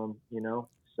 so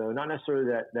not necessarily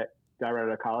that guy right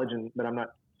out of college, but I'm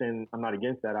not saying I'm not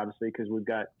against that, obviously, because we've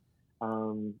got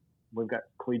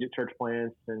collegiate church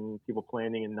plants and people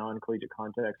planting in non-collegiate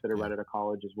contexts that are right out of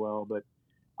college as well. But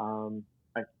one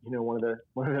of the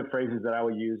phrases that I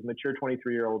would use, mature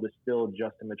 23-year-old is still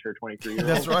just a mature 23-year-old.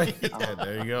 That's right.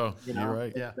 There you go. You're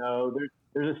right. Yeah. So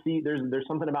there's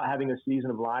something about having a season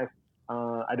of life.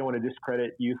 I don't want to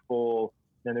discredit youthful.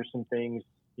 And there's some things,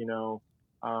 because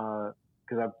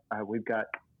we've got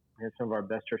some of our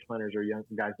best church planners are young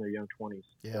guys in their young 20s.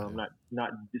 So I'm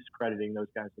not discrediting those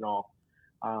guys at all.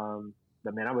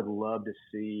 But man, I would love to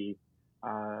see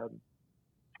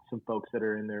some folks that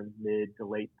are in their mid to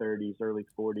late 30s, early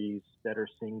 40s that are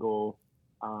single,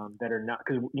 that are not,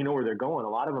 because you know where they're going. A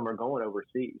lot of them are going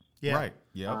overseas. Yeah. Right.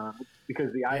 Yeah.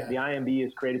 Because the IMB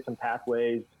has created some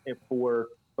pathways for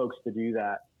folks to do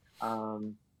that.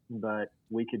 But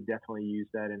we could definitely use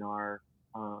that in our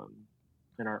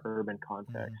urban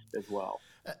context as well.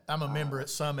 I'm a member at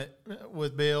Summit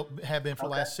with Bill, have been for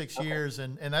the last 6 years,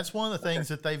 and that's one of the things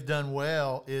that they've done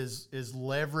well is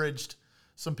leveraged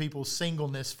some people's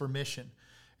singleness for mission.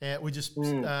 And we just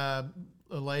a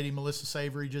lady, Melissa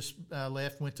Savory, just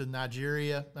left, went to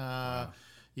Nigeria.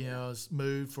 Has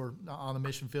moved on the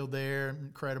mission field there.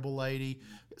 Incredible lady.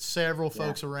 Several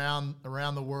folks around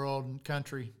the world and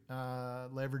country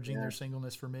leveraging their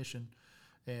singleness for mission.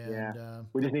 And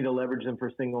we just need to leverage them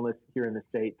for singleness here in the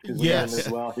States, because we have them as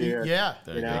well here.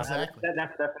 Exactly. That's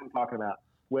what I'm talking about.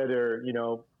 Whether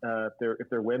if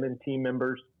they're women team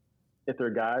members, if they're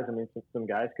guys, I mean, some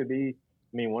guys could be.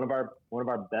 I mean, one of our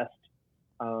best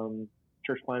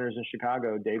church planners in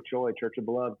Chicago, Dave Choi, Church of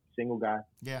Beloved, single guy.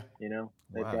 Yeah.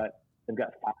 They've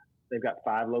got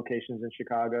 5 locations in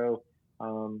Chicago,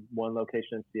 1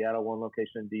 location in Seattle, 1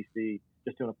 location in DC.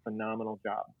 Just doing a phenomenal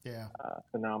job. Yeah.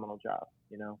 Phenomenal job.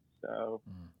 So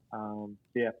I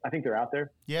think they're out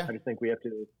there. Yeah. I just think we have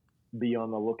to be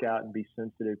on the lookout and be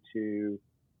sensitive to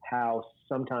how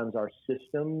sometimes our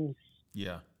systems.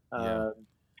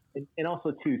 And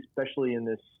also too, especially in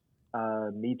this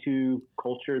Me Too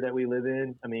culture that we live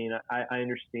in. I mean, I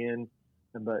understand,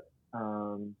 but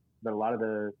a lot of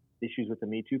the issues with the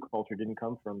Me Too culture didn't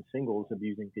come from singles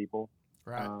abusing people.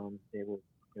 Right. It was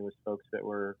folks that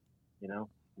were,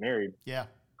 married. Yeah.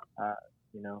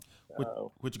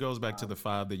 Which goes back to the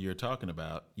 5 that you're talking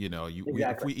about.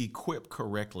 If we equip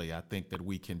correctly, I think that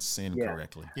we can sin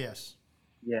correctly. Yes.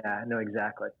 Yeah, no,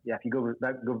 exactly. Yeah, if you go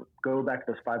back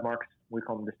to those 5 marks, we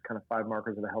call them just kind of 5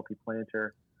 markers of a healthy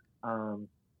planter.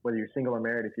 Whether you're single or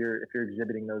married, if you're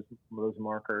exhibiting those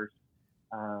markers,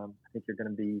 I think you're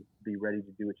going to be ready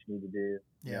to do what you need to do.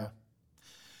 Yeah.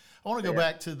 I want to go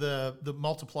back to the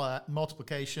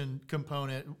multiplication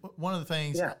component. One of the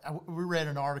things we read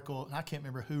an article, and I can't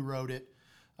remember who wrote it.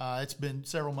 It's been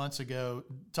several months ago,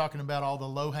 talking about all the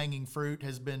low-hanging fruit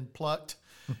has been plucked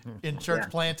in church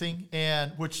planting,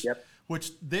 and which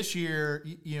this year,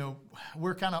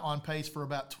 we're kind of on pace for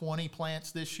about 20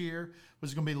 plants this year, which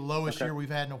is going to be the lowest year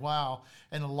we've had in a while.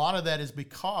 And a lot of that is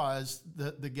because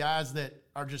the guys that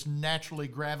are just naturally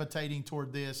gravitating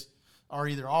toward this are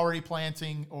either already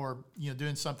planting or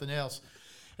doing something else.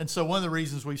 And so one of the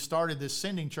reasons we started this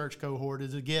sending church cohort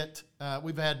is to get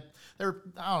we've had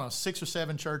 6 or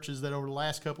 7 churches that over the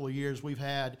last couple of years we've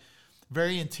had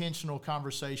very intentional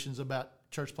conversations about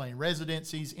church planting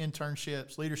residencies,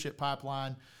 internships, leadership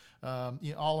pipeline,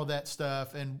 all of that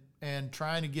stuff, and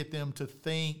trying to get them to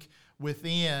think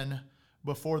within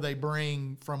before they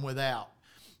bring from without.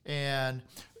 And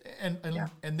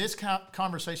this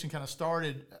conversation kind of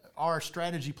started our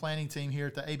strategy planning team here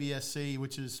at the ABSC,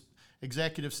 which is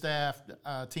executive staff,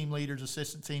 team leaders,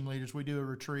 assistant team leaders. We do a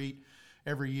retreat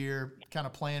every year, kind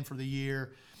of plan for the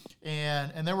year.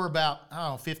 And there were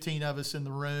about, 15 of us in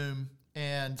the room.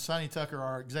 And Sonny Tucker,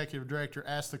 our executive director,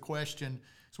 asked the question,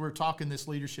 so we were talking this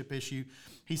leadership issue.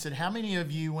 He said, how many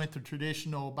of you went the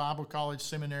traditional Bible college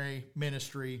seminary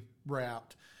ministry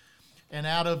route? And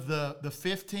out of the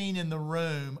 15 in the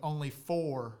room, only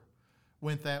 4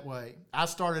 went that way. I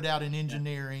started out in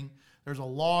engineering. There's a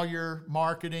lawyer,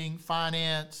 marketing,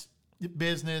 finance,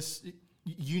 business,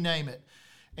 you name it.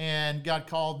 And God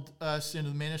called us into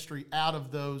the ministry out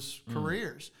of those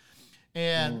careers.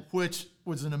 And which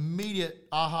was an immediate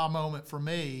aha moment for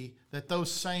me that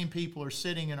those same people are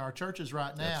sitting in our churches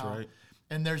right now. That's right.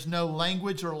 And there's no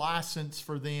language or license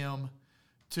for them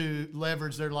to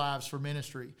leverage their lives for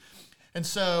ministry. And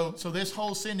so this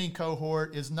whole sending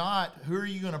cohort is not who are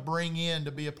you going to bring in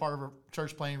to be a part of a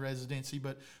church planting residency,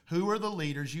 but who are the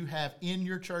leaders you have in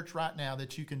your church right now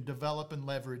that you can develop and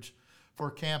leverage for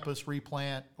a campus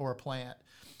replant or a plant.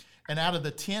 And out of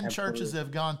the 10 churches that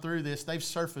have gone through this, they've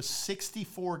surfaced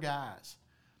 64 guys.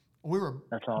 We were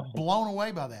blown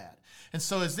away by that. And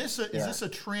so is this a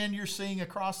trend you're seeing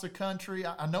across the country?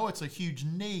 I know it's a huge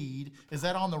need. Is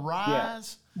that on the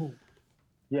rise?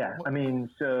 Yeah. I mean,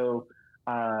 so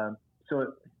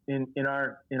in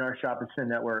our shop at Send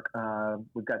Network,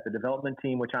 we've got the development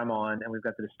team, which I'm on, and we've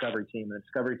got the discovery team. The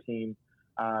discovery team,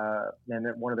 and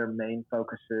one of their main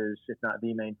focuses, if not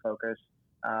the main focus,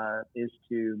 is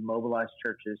to mobilize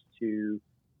churches to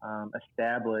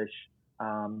establish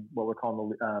what we're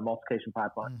calling the multiplication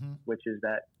pipeline, which is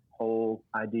that whole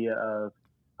idea of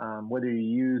whether you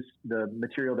use the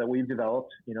material that we've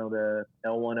developed, the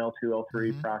L1, L2,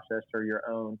 L3 process, or your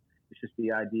own. It's just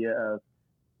the idea of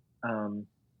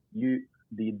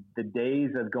the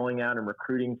days of going out and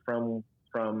recruiting from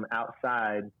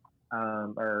outside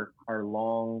are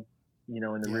long, in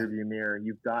the rearview mirror.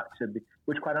 You've got to be,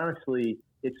 which quite honestly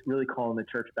it's really calling the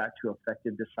church back to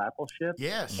effective discipleship.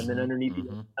 Yes. And then underneath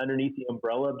the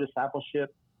umbrella of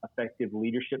discipleship, effective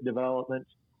leadership development,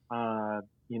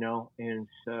 and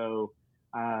so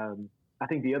I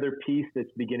think the other piece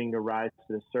that's beginning to rise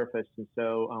to the surface, and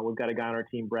so we've got a guy on our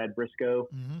team, Brad Briscoe.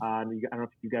 I don't know if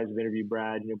you guys have interviewed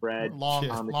Brad. Brad,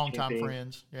 long time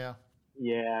friends. Yeah.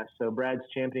 Yeah. So Brad's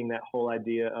championing that whole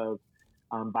idea of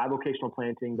bivocational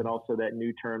planting, but also that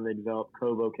new term they developed,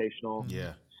 co-vocational.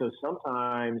 Yeah. So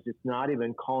sometimes it's not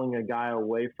even calling a guy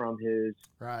away from his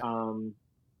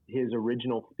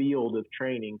original field of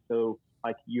training. So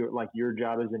like your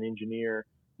job as an engineer,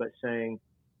 but saying,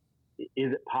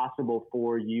 is it possible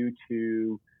for you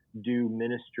to do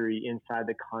ministry inside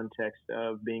the context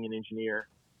of being an engineer?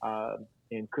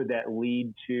 And could that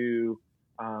lead to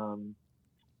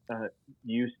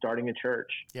you starting a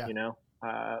church? Yeah.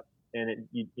 And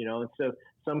and so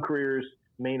some careers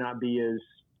may not be as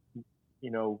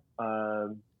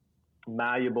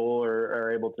malleable or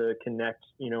are able to connect,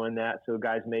 in that. So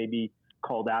guys may be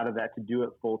called out of that to do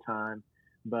it full time.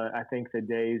 But I think the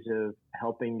days of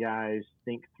helping guys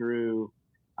think through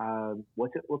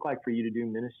what's it look like for you to do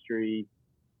ministry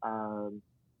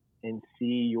and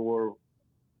see your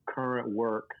current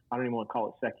work. I don't even want to call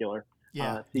it secular.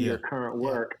 Your current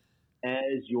work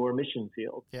as your mission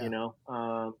field,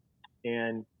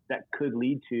 and that could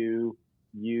lead to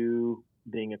you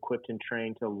being equipped and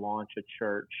trained to launch a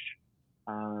church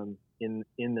in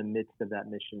the midst of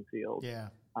that mission field. Yeah.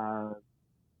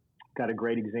 Got a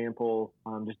great example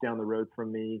just down the road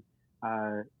from me.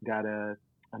 Got a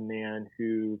man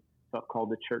who felt called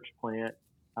to church plant,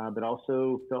 but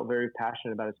also felt very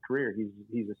passionate about his career.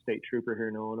 He's a state trooper here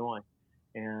in Illinois,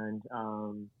 and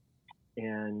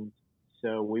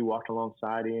so we walked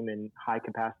alongside him, and high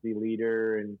capacity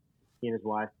leader, and he and his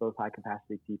wife both high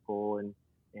capacity people, and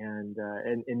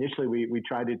initially we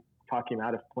tried to talk him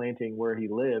out of planting where he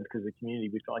lived because the community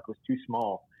we felt like was too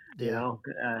small.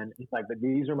 And he's like, but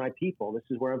these are my people. This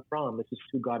is where I'm from. This is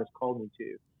who God has called me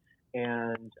to.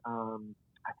 And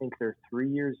I think they're 2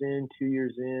 years in,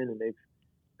 and they've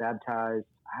baptized,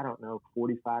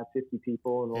 45, 50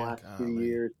 people in the last 2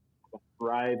 years. A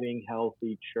thriving,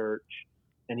 healthy church.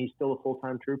 And he's still a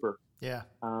full-time trooper. Yeah.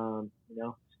 And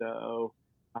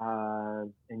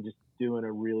just doing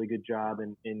a really good job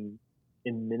in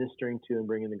ministering to and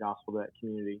bringing the gospel to that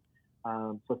community.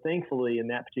 So thankfully, in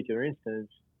that particular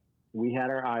instance, we had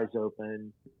our eyes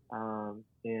open,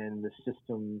 and the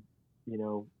system,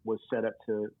 was set up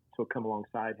to come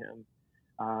alongside him.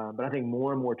 But I think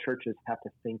more and more churches have to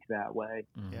think that way.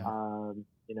 And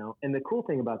the cool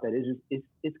thing about that is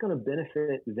it's going to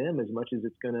benefit them as much as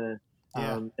it's going to,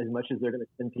 as much as they're going to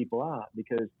send people out,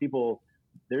 because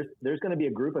there's going to be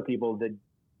a group of people that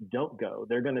don't go.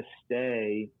 They're going to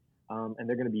stay, and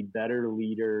they're going to be better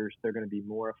leaders. They're going to be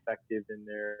more effective in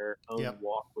their own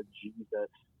walk with Jesus,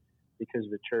 because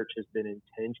the church has been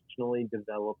intentionally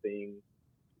developing,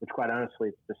 which quite honestly,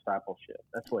 it's discipleship.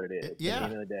 That's what it is. At the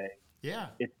end of the day. Yeah.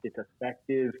 It's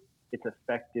effective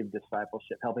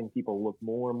discipleship, helping people look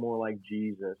more and more like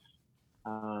Jesus,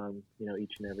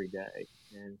 each and every day.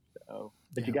 And so,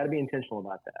 but you got to be intentional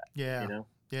about that. Yeah.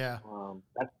 Yeah.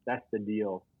 That's the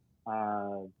deal.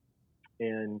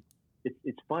 And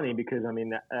it's funny because,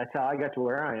 that's how I got to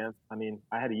where I am.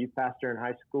 I had a youth pastor in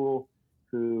high school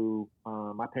who,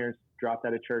 my parents dropped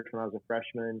out of church when I was a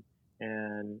freshman,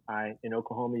 and in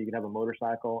Oklahoma, you could have a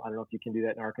motorcycle. I don't know if you can do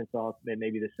that in Arkansas. It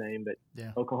may be the same, but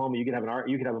Oklahoma, you could have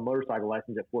a motorcycle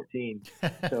license at 14.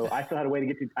 So I still had a way to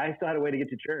get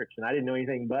to church, and I didn't know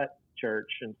anything but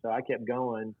church. And so I kept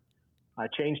going. I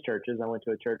changed churches. I went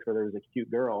to a church where there was a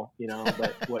cute girl,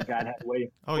 but what God had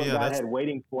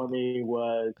waiting for me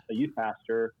was a youth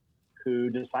pastor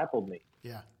who discipled me.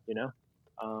 Yeah.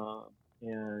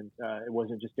 It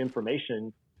wasn't just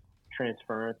information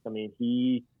transference.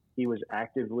 He was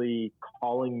actively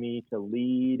calling me to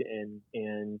lead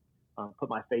and put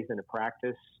my faith into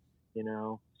practice,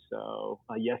 So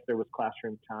yes, there was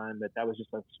classroom time, but that was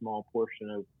just a small portion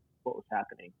of what was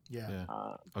happening.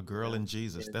 A girl in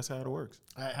Jesus. That's how it works.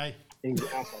 Hey.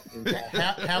 Exactly.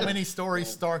 How many stories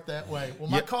start that way? Well,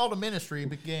 my call to ministry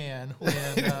began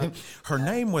when her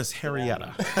name was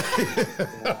Harrietta.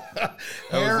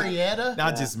 Harrietta?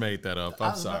 I just made that up.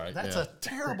 I'm sorry. That's a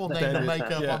terrible name to make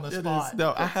up on the spot.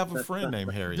 No, I have a friend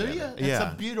named Harrietta. Do you? It's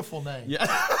a beautiful name. Yeah.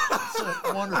 It's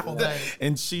a wonderful name.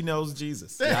 And she knows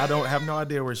Jesus. I don't have no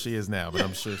idea where she is now, but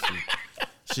I'm sure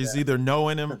she's either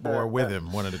knowing him or with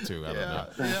him, one of the two. I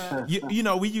don't know.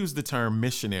 Yeah. We use the term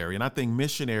missionary, and I think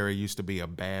missionary used to be a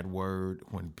bad word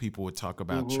when people would talk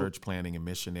about church planting and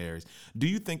missionaries. Do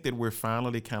you think that we're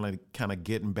finally kind of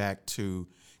getting back to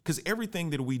Because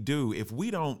everything that we do, if we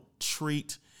don't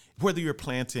treat, whether you're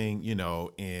planting,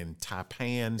 in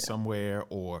Taipan somewhere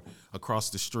or across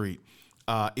the street,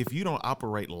 if you don't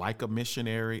operate like a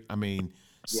missionary,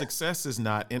 success is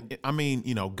not,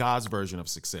 God's version of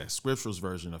success, Scripture's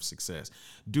version of success.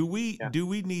 Do we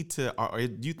need to, or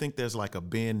do you think there's like a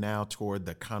bend now toward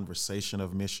the conversation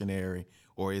of missionary,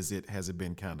 or has it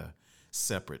been kind of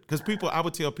separate? Because I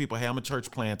would tell people, hey, I'm a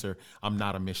church planter, I'm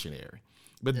not a missionary.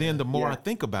 But then the more I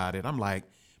think about it, I'm like,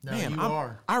 man,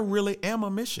 I really am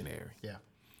a missionary. Yeah.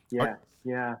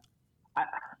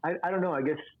 I don't know. I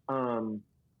guess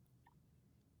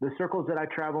the circles that I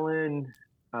travel in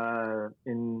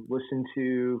and listen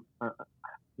to, I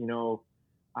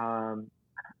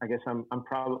guess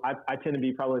I tend to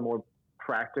be probably more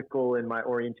practical in my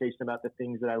orientation about the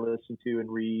things that I listen to and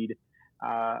read,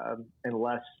 and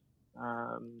less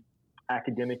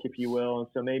academic, if you will. And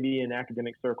so maybe in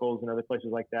academic circles and other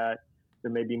places like that,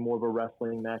 there may be more of a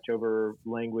wrestling match over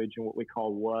language and what we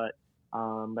call what.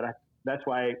 But that's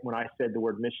why when I said the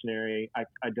word missionary, I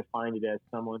defined it as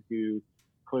someone who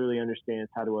clearly understands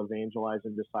how to evangelize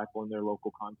and disciple in their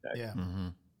local context. Yeah.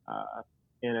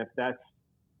 And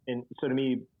so to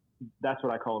me, that's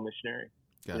what I call a missionary.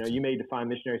 Gotcha. You may define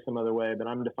missionary some other way, but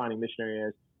I'm defining missionary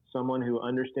as someone who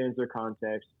understands their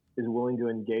context, is willing to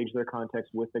engage their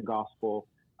context with the gospel.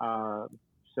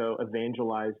 So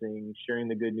evangelizing, sharing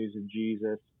the good news of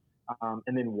Jesus,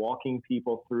 and then walking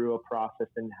people through a process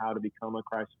in how to become a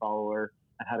Christ follower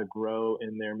and how to grow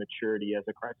in their maturity as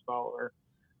a Christ follower.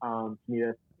 To me,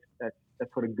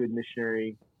 that's what a good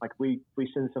missionary, like we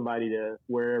send somebody to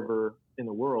wherever in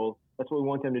the world, that's what we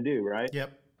want them to do, right?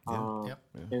 Yep.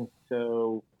 And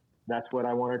so that's what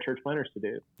I want our church planners to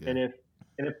do. Yeah.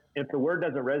 And if the word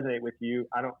doesn't resonate with you,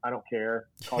 I don't care.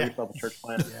 Call yourself a church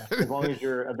planter. As long as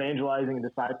you're evangelizing and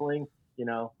discipling,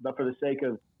 but for the sake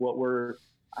of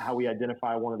how we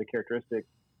identify one of the characteristics,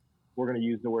 we're going to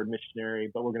use the word missionary,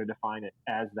 but we're going to define it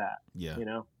as that. Yeah.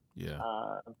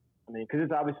 Because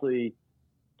it's obviously,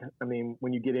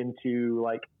 when you get into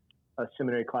like a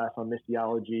seminary class on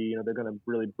missiology, they're going to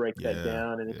really break that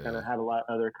down, and it's going to have a lot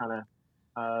other kind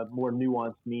of more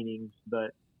nuanced meanings.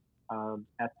 But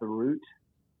at the root,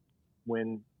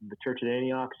 when the church at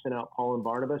Antioch sent out Paul and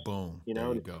Barnabas,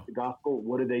 the gospel,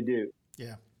 what did they do?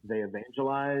 Yeah, they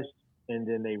evangelized, and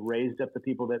then they raised up the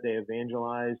people that they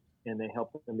evangelized, and they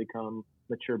helped them become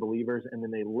mature believers, and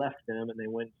then they left them and they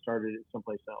went and started it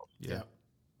someplace else. Yeah,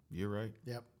 you're right.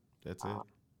 Yep, that's it.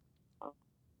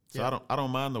 So I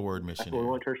don't mind the word missionary. That's what we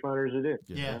want church planners to do.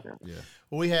 Yeah.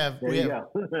 Well, we have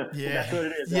that's what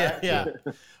it is. Yeah.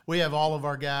 We have all of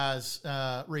our guys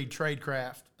read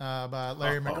Tradecraft by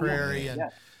Larry McCrary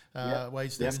and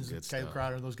Wade Stevens, Caleb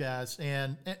Crider, those guys,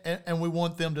 and we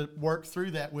want them to work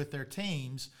through that with their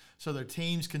teams, so their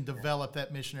teams can develop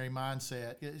that missionary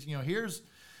mindset.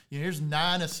 Here's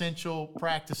 9 essential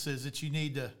practices that you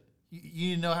need to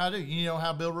know how to do. You need to know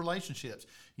how to build relationships.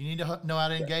 You need to know how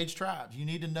to engage tribes. You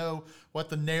need to know what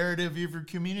the narrative of your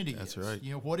community is. That's right.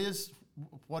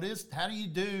 How do you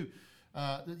do,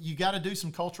 you got to do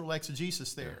some cultural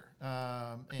exegesis there.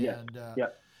 So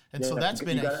that's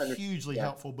been a hugely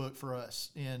helpful book for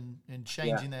us in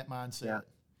changing that mindset. Yeah.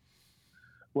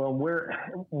 Well,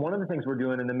 one of the things we're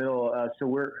doing in the middle,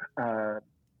 we're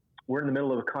in the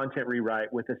middle of a content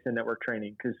rewrite with Ascend Network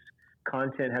training, because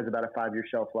content has about a 5-year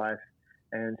shelf life.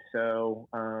 And so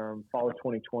fall of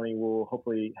 2020, we'll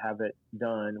hopefully have it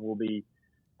done. We'll be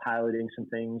piloting some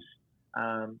things.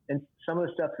 And some of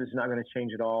the stuff is not going to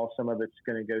change at all. Some of it's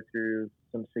going to go through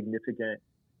some significant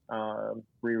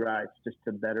rewrites just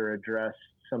to better address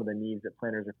some of the needs that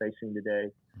planners are facing today,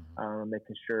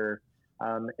 making sure.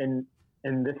 And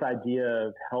this idea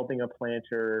of helping a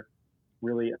planter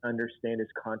really understand his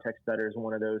context better is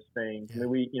one of those things. Yeah.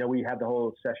 We have the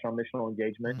whole session on missional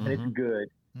engagement, and it's good.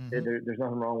 There's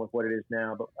nothing wrong with what it is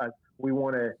now, but we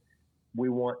want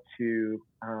to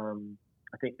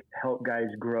I think help guys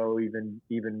grow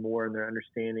even more in their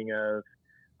understanding of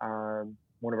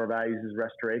one of our values is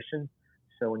restoration.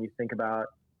 So when you think about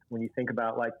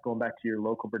like going back to your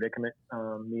local predicament,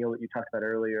 Neal, that you talked about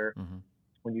earlier,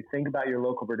 when you think about your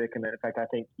local predicament, in fact, I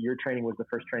think your training was the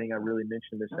first training I really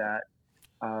mentioned this at.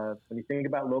 When you think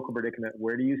about local predicament,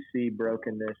 where do you see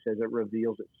brokenness as it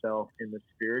reveals itself in the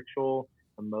spiritual,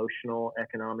 emotional,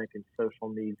 economic, and social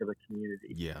needs of a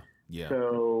community? Yeah.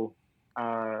 So,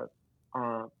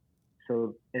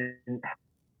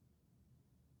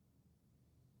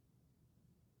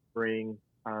 bring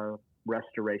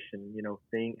restoration.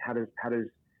 How does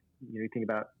you think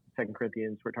about 2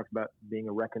 Corinthians, where it talks about being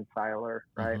a reconciler,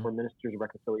 right? We're ministers of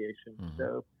reconciliation.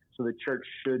 So the church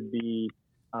should be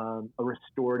a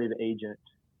restorative agent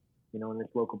in this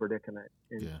local predicament.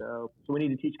 And so we need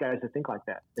to teach guys to think like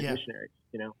that as missionaries,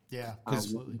 Yeah,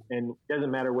 absolutely. And it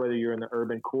doesn't matter whether you're in the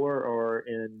urban core or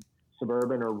in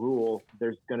suburban or rural,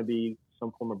 there's going to be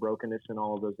some form of brokenness in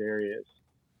all of those areas.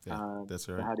 Yeah, that's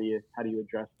right. So how do you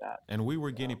address that? And we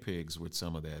were guinea pigs with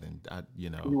some of that, and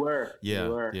You were.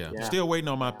 Yeah. Still waiting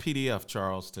on my PDF,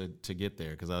 Charles, to get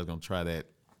there, because I was going to try that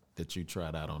you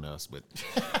tried out on us, but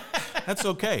that's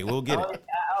okay. We'll get it.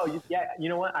 Yeah. You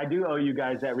know what? I do owe you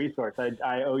guys that resource.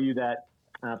 I owe you that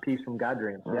piece from God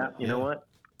Dreams. Yeah. You know what?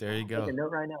 There you go. Take a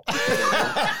note right now.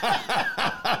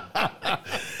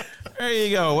 There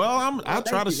you go. Well, I'll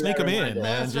try to sneak them in,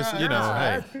 man. That's Just right. hey,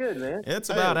 That's good, man.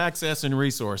 it's about accessing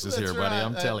resources here, buddy. right.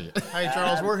 I'm telling you. Hey,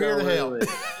 Charles, we're here to help.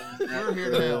 We're here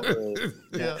to help.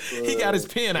 Yeah. He got his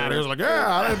pen out. He was like,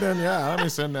 let me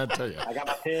send that to you. I got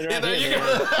my pen right there here.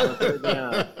 you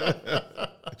go.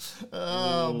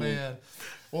 Oh, man.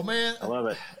 Well, man, I love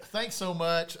it. Thanks so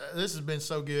much. This has been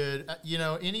so good.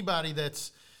 Anybody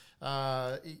that's,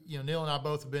 Neal and I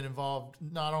both have been involved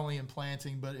not only in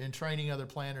planting, but in training other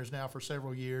planters now for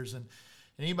several years. And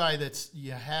anybody that's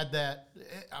had that,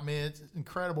 I mean, it's an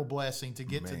incredible blessing to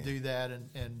get to do that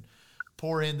and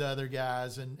pour into other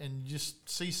guys and just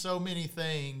see so many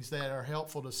things that are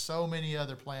helpful to so many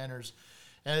other planters.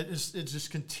 And it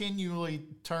just continually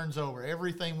turns over.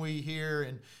 Everything we hear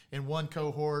in one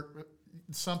cohort,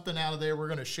 something out of there we're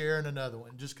going to share in another one.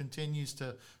 It just continues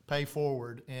to pay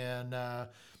forward. And,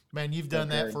 man, you've done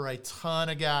that for a ton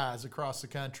of guys across the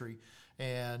country.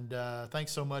 And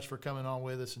thanks so much for coming on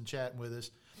with us and chatting with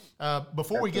us.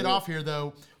 Before we get off here,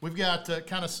 though, we've got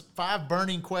kind of 5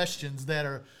 burning questions that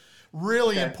are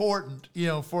really important,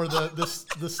 for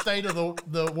the state of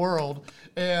the world.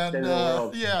 And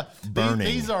Burning.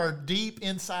 These are deep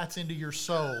insights into your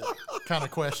soul kind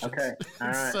of questions. Okay. All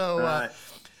right.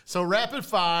 So rapid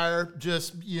fire,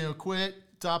 just quick,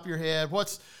 top of your head.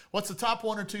 What's the top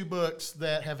 1 or 2 books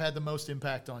that have had the most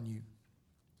impact on you?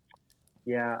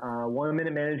 Yeah, 1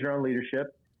 Minute Manager on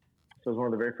Leadership. So it was one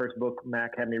of the very first books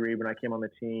Mac had me read when I came on the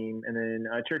team. And then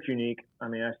Church Unique. I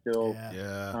mean, I still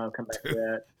come back to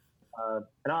that.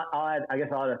 And I'll add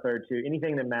a third too.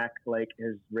 Anything that Mac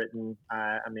has written,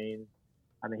 I mean,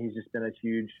 he's just been a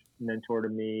huge mentor to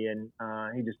me, and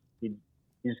he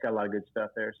just got a lot of good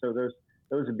stuff there. So those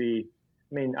would be,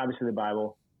 I mean, obviously the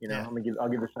Bible. I'll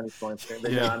give the Sunday school answer.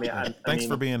 But Thanks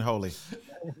for being holy.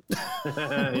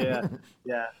 yeah.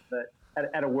 But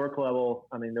at a work level,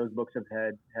 I mean, those books have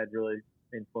had really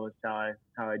influenced how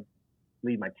I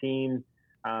lead my team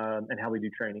and how we do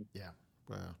training. Yeah.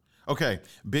 Wow. Okay.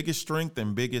 Biggest strength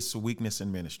and biggest weakness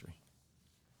in ministry.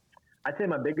 I'd say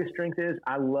my biggest strength is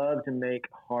I love to make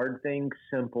hard things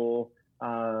simple.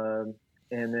 And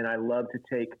then I love to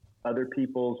take other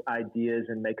people's ideas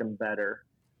and make them better.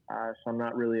 So I'm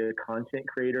not really a content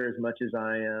creator as much as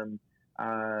I am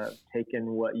taking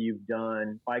what you've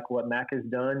done, like what Mac has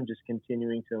done, just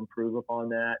continuing to improve upon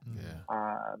that.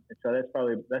 And so that's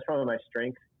probably my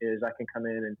strength is I can come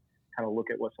in and kind of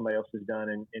look at what somebody else has done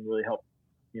and really help,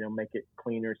 make it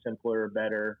cleaner, simpler,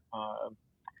 better.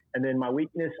 And then my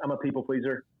weakness, I'm a people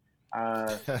pleaser.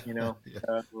 So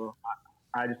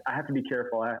I have to be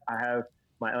careful. I have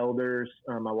my elders,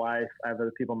 my wife, I have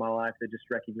other people in my life that just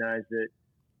recognize that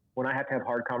when I have to have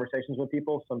hard conversations with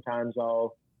people, sometimes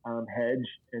I'll hedge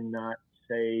and not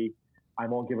say, I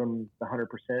won't give them the 100%,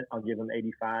 I'll give them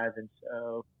 85. And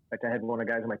so, I had one of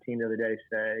the guys on my team the other day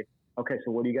say, okay,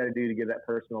 so what do you got to do to give that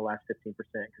person the last 15%?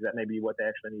 Because that may be what they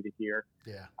actually need to hear.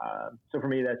 Yeah. So for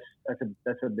me,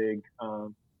 that's a big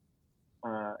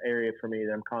area for me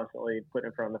that I'm constantly putting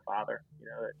in front of the Father,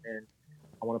 and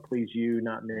I want to please you,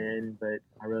 not men, but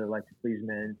I really like to please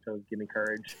men. So give me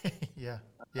courage. Yeah.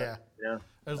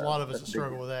 There's a lot of us that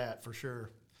struggle with that for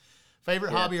sure.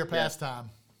 Favorite hobby or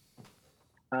pastime?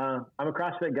 I'm a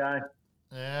CrossFit guy.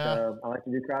 Yeah. So I like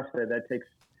to do CrossFit. That takes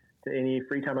to any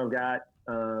free time I've got,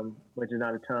 which is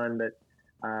not a ton, but,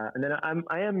 and then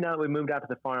I am now that we moved out to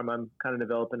the farm, I'm kind of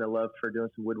developing a love for doing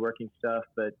some woodworking stuff,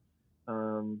 but,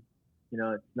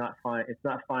 it's not fine. It's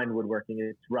not fine woodworking.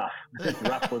 It's rough. It's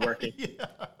rough woodworking.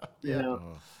 That's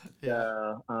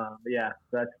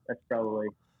probably,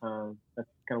 that's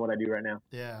kind of what I do right now.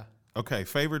 Yeah. Okay.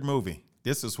 Favorite movie.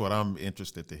 This is what I'm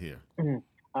interested to hear. The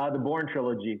Bourne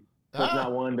trilogy. So it's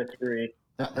not 1, but 3.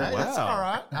 That's all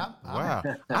right. Wow.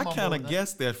 I kind of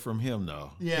guessed that from him,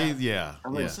 though. Yeah. He's a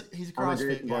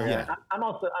CrossFit guy. Yeah. I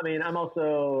love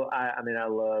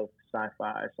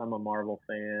sci-fi. So I'm a Marvel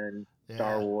fan,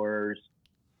 Star Wars,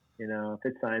 if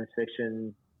it's science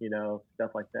fiction,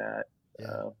 stuff like that.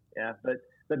 But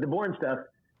the Bourne stuff,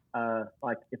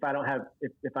 if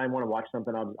I want to watch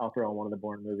something, I'll throw on one of the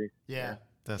Bourne movies. Yeah.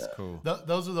 That's cool.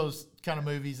 Those are those kind of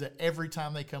movies that every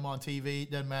time they come on TV,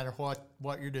 it doesn't matter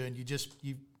what you're doing, you just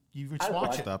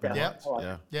watch it. Stop and Yep. watch.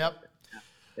 Yeah. Yep.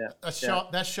 Yeah. That's Yeah.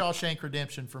 that's Shawshank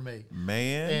Redemption for me.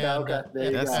 Man, And,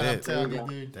 that's I'm it. telling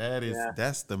you, dude.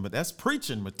 That's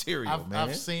preaching material, man.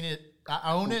 I've seen it.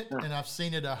 I own it, and I've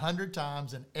seen it 100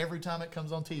 times. And every time it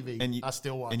comes on TV, I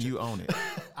still watch it. And you own it.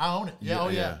 I own it.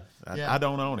 Yeah. I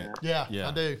don't own it. Yeah.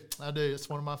 I do. It's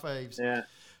one of my faves. Yeah.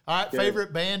 All right. Good.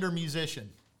 Favorite band or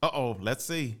musician? Let's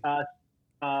see.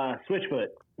 Switchfoot.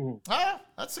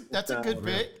 That's a good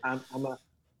pick.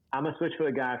 I'm a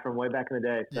Switchfoot guy from way back in the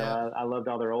day. So I loved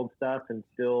all their old stuff, and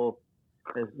still,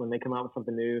 when they come out with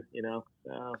something new,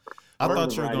 I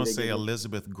thought you were going to say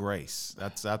Elizabeth Grace.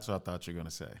 That's what I thought you were going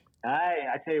to say.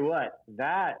 I tell you what,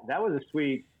 that was a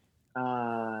sweet.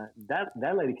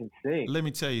 That lady can sing. Let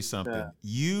me tell you something.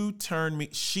 You turned me.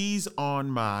 She's on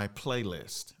my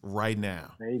playlist right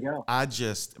now. There you go.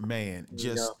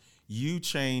 You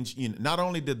changed. Not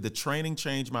only did the training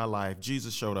change my life,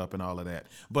 Jesus showed up and all of that,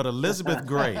 but Elizabeth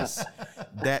Grace,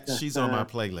 she's on my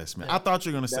playlist, man. I thought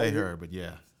you were going to say her, but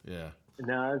yeah.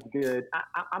 No, that's good.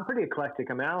 I'm pretty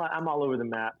eclectic. I mean, I'm all over the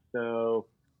map. So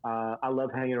I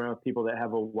love hanging around with people that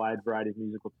have a wide variety of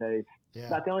musical tastes. Yeah.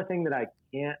 About the only thing that I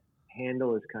can't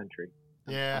handle is country.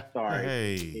 Yeah. I'm sorry.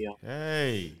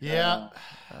 Hey. Yeah.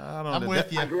 I'm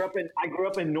with you. I grew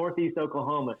up in Northeast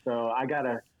Oklahoma, so I got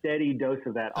a steady dose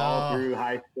of that all through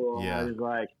high school. Yeah. I was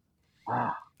like,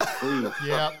 please.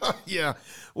 Yeah. Yeah.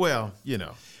 Well,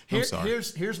 I'm sorry.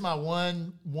 Here's my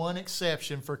one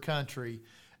exception for country,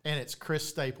 and it's Chris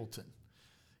Stapleton.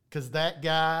 Because that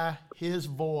guy, his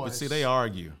voice. But see, they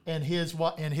argue. And his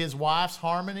wife's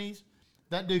harmonies,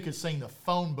 that dude could sing the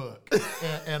phone book.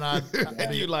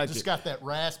 And you like just it. Got that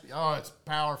raspy. Oh, it's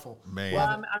powerful. Man. Well,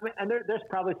 I mean, and there's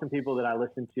probably some people that I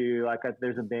listen to. Like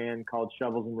there's a band called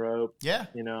Shovels and Rope. Yeah.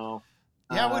 Yeah,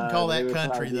 I wouldn't call that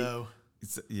country, though.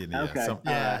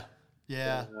 Okay.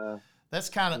 Yeah. That's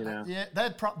kind of,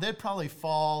 they'd probably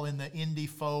fall in the indie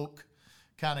folk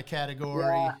kind of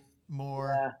category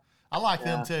more. Yeah. I like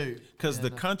them too. Because the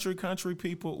country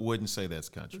people wouldn't say that's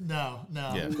country. No.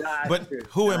 Yeah. Nah, but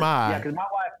who am I? Yeah, because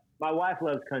my wife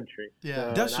loves country. Yeah.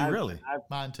 So, Does she really?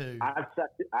 Mine too. I've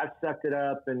sucked it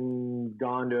up and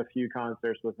gone to a few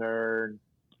concerts with her. And,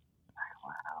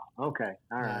 wow. Okay.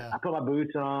 All right. Yeah. I put my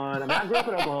boots on. I mean, I grew up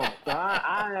in Oklahoma, so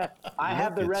I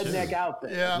have the redneck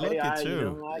outfit. Yeah. Look at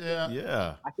you.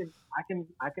 Yeah. I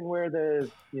can wear the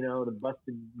the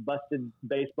busted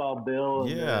baseball bill.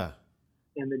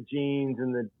 And the jeans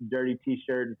and the dirty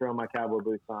T-shirt and throw my cowboy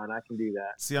boots on. I can do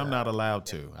that. See, I'm not allowed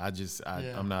to.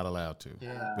 I'm not allowed to.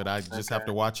 Yeah. But I just have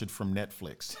to watch it from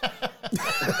Netflix.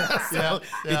 Yeah.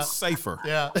 It's safer.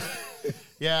 Yeah.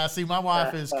 Yeah. See, my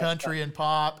wife is country and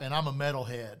pop, and I'm a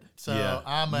metalhead. So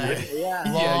I'm a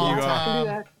long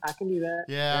time. I can do that.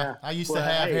 Yeah. I used to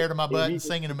have hair to my butt and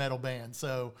sing in a metal band.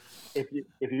 So if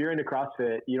you're into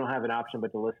CrossFit, you don't have an option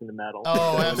but to listen to metal.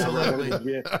 Oh, absolutely.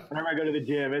 Whenever I go to the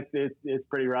gym, it's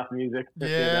pretty rough music.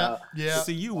 Yeah.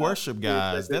 See, you worship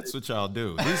guys. That's what y'all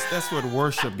do. That's what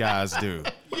worship guys do.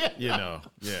 Yeah.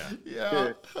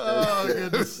 Oh,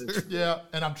 goodness. Yeah.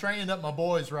 And I'm training up my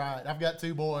boys right. I've got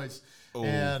 2 boys,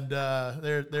 and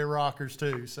they're rockers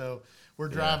too. So we're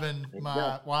driving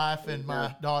my wife and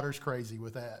my daughters crazy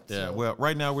with that. Yeah. So. Well,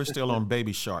 right now we're still on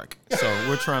Baby Shark, so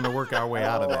we're trying to work our way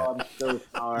out of that. I'm so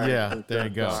sorry. Yeah, there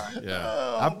you go.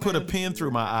 Yeah, I put a pin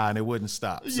through my eye and it wouldn't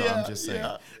stop. So I'm just saying.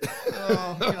 Yeah.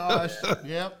 Oh gosh.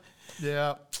 Yep.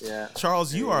 Yeah.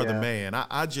 Charles, you are the man.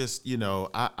 I just,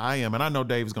 I am, and I know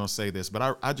Dave's going to say this,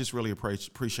 but I just really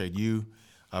appreciate you.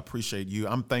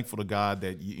 I'm thankful to God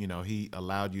that He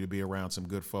allowed you to be around some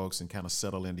good folks and kind of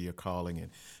settle into your calling, and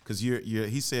because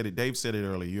he said it. Dave said it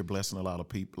earlier. You're blessing a lot of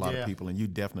people, and you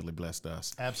definitely blessed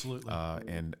us. Absolutely.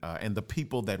 And the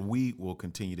people that we will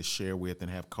continue to share with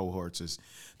and have cohorts as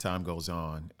time goes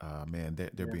on, man,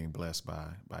 they're being blessed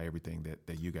by everything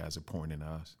that you guys are pouring into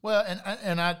us. Well,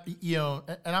 and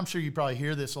I'm sure you probably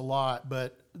hear this a lot,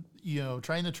 but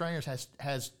Train the Trainers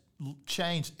has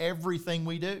changed everything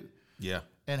we do. Yeah.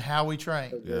 And how we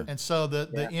train. Yeah. And so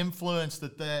the influence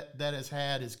that has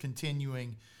had is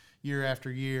continuing year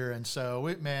after year. And so,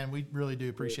 we really do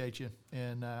appreciate you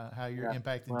and how you're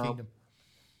impacting the kingdom.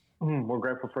 We're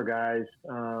grateful for guys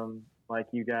like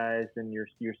you guys and your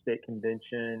state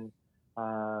convention.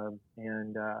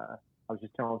 And I was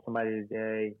just telling somebody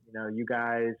today, you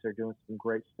guys are doing some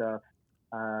great stuff.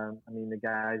 The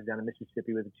guys down in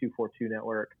Mississippi with the 242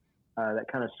 network,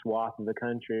 that kind of swath of the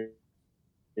country.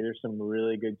 There's some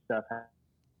really good stuff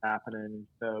happening.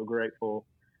 So grateful.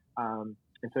 And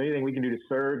so anything we can do to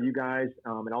serve you guys,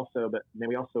 but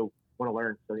we also want to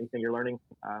learn. So anything you're learning,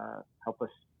 help us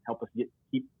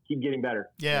keep getting better.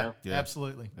 Yeah, Yeah.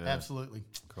 Absolutely. Yeah. Absolutely.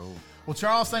 Cool. Well,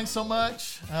 Charles, thanks so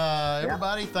much.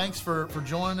 Everybody, thanks for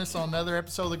joining us on another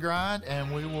episode of The Grind,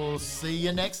 and we will see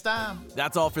you next time.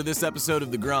 That's all for this episode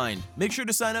of The Grind. Make sure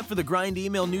to sign up for the Grind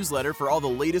email newsletter for all the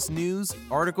latest news,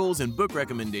 articles, and book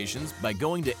recommendations by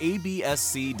going to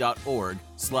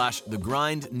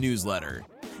absc.org/thegrindnewsletter.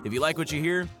 If you like what you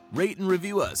hear, rate and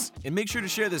review us, and make sure to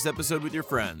share this episode with your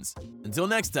friends. Until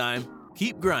next time,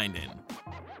 keep grinding.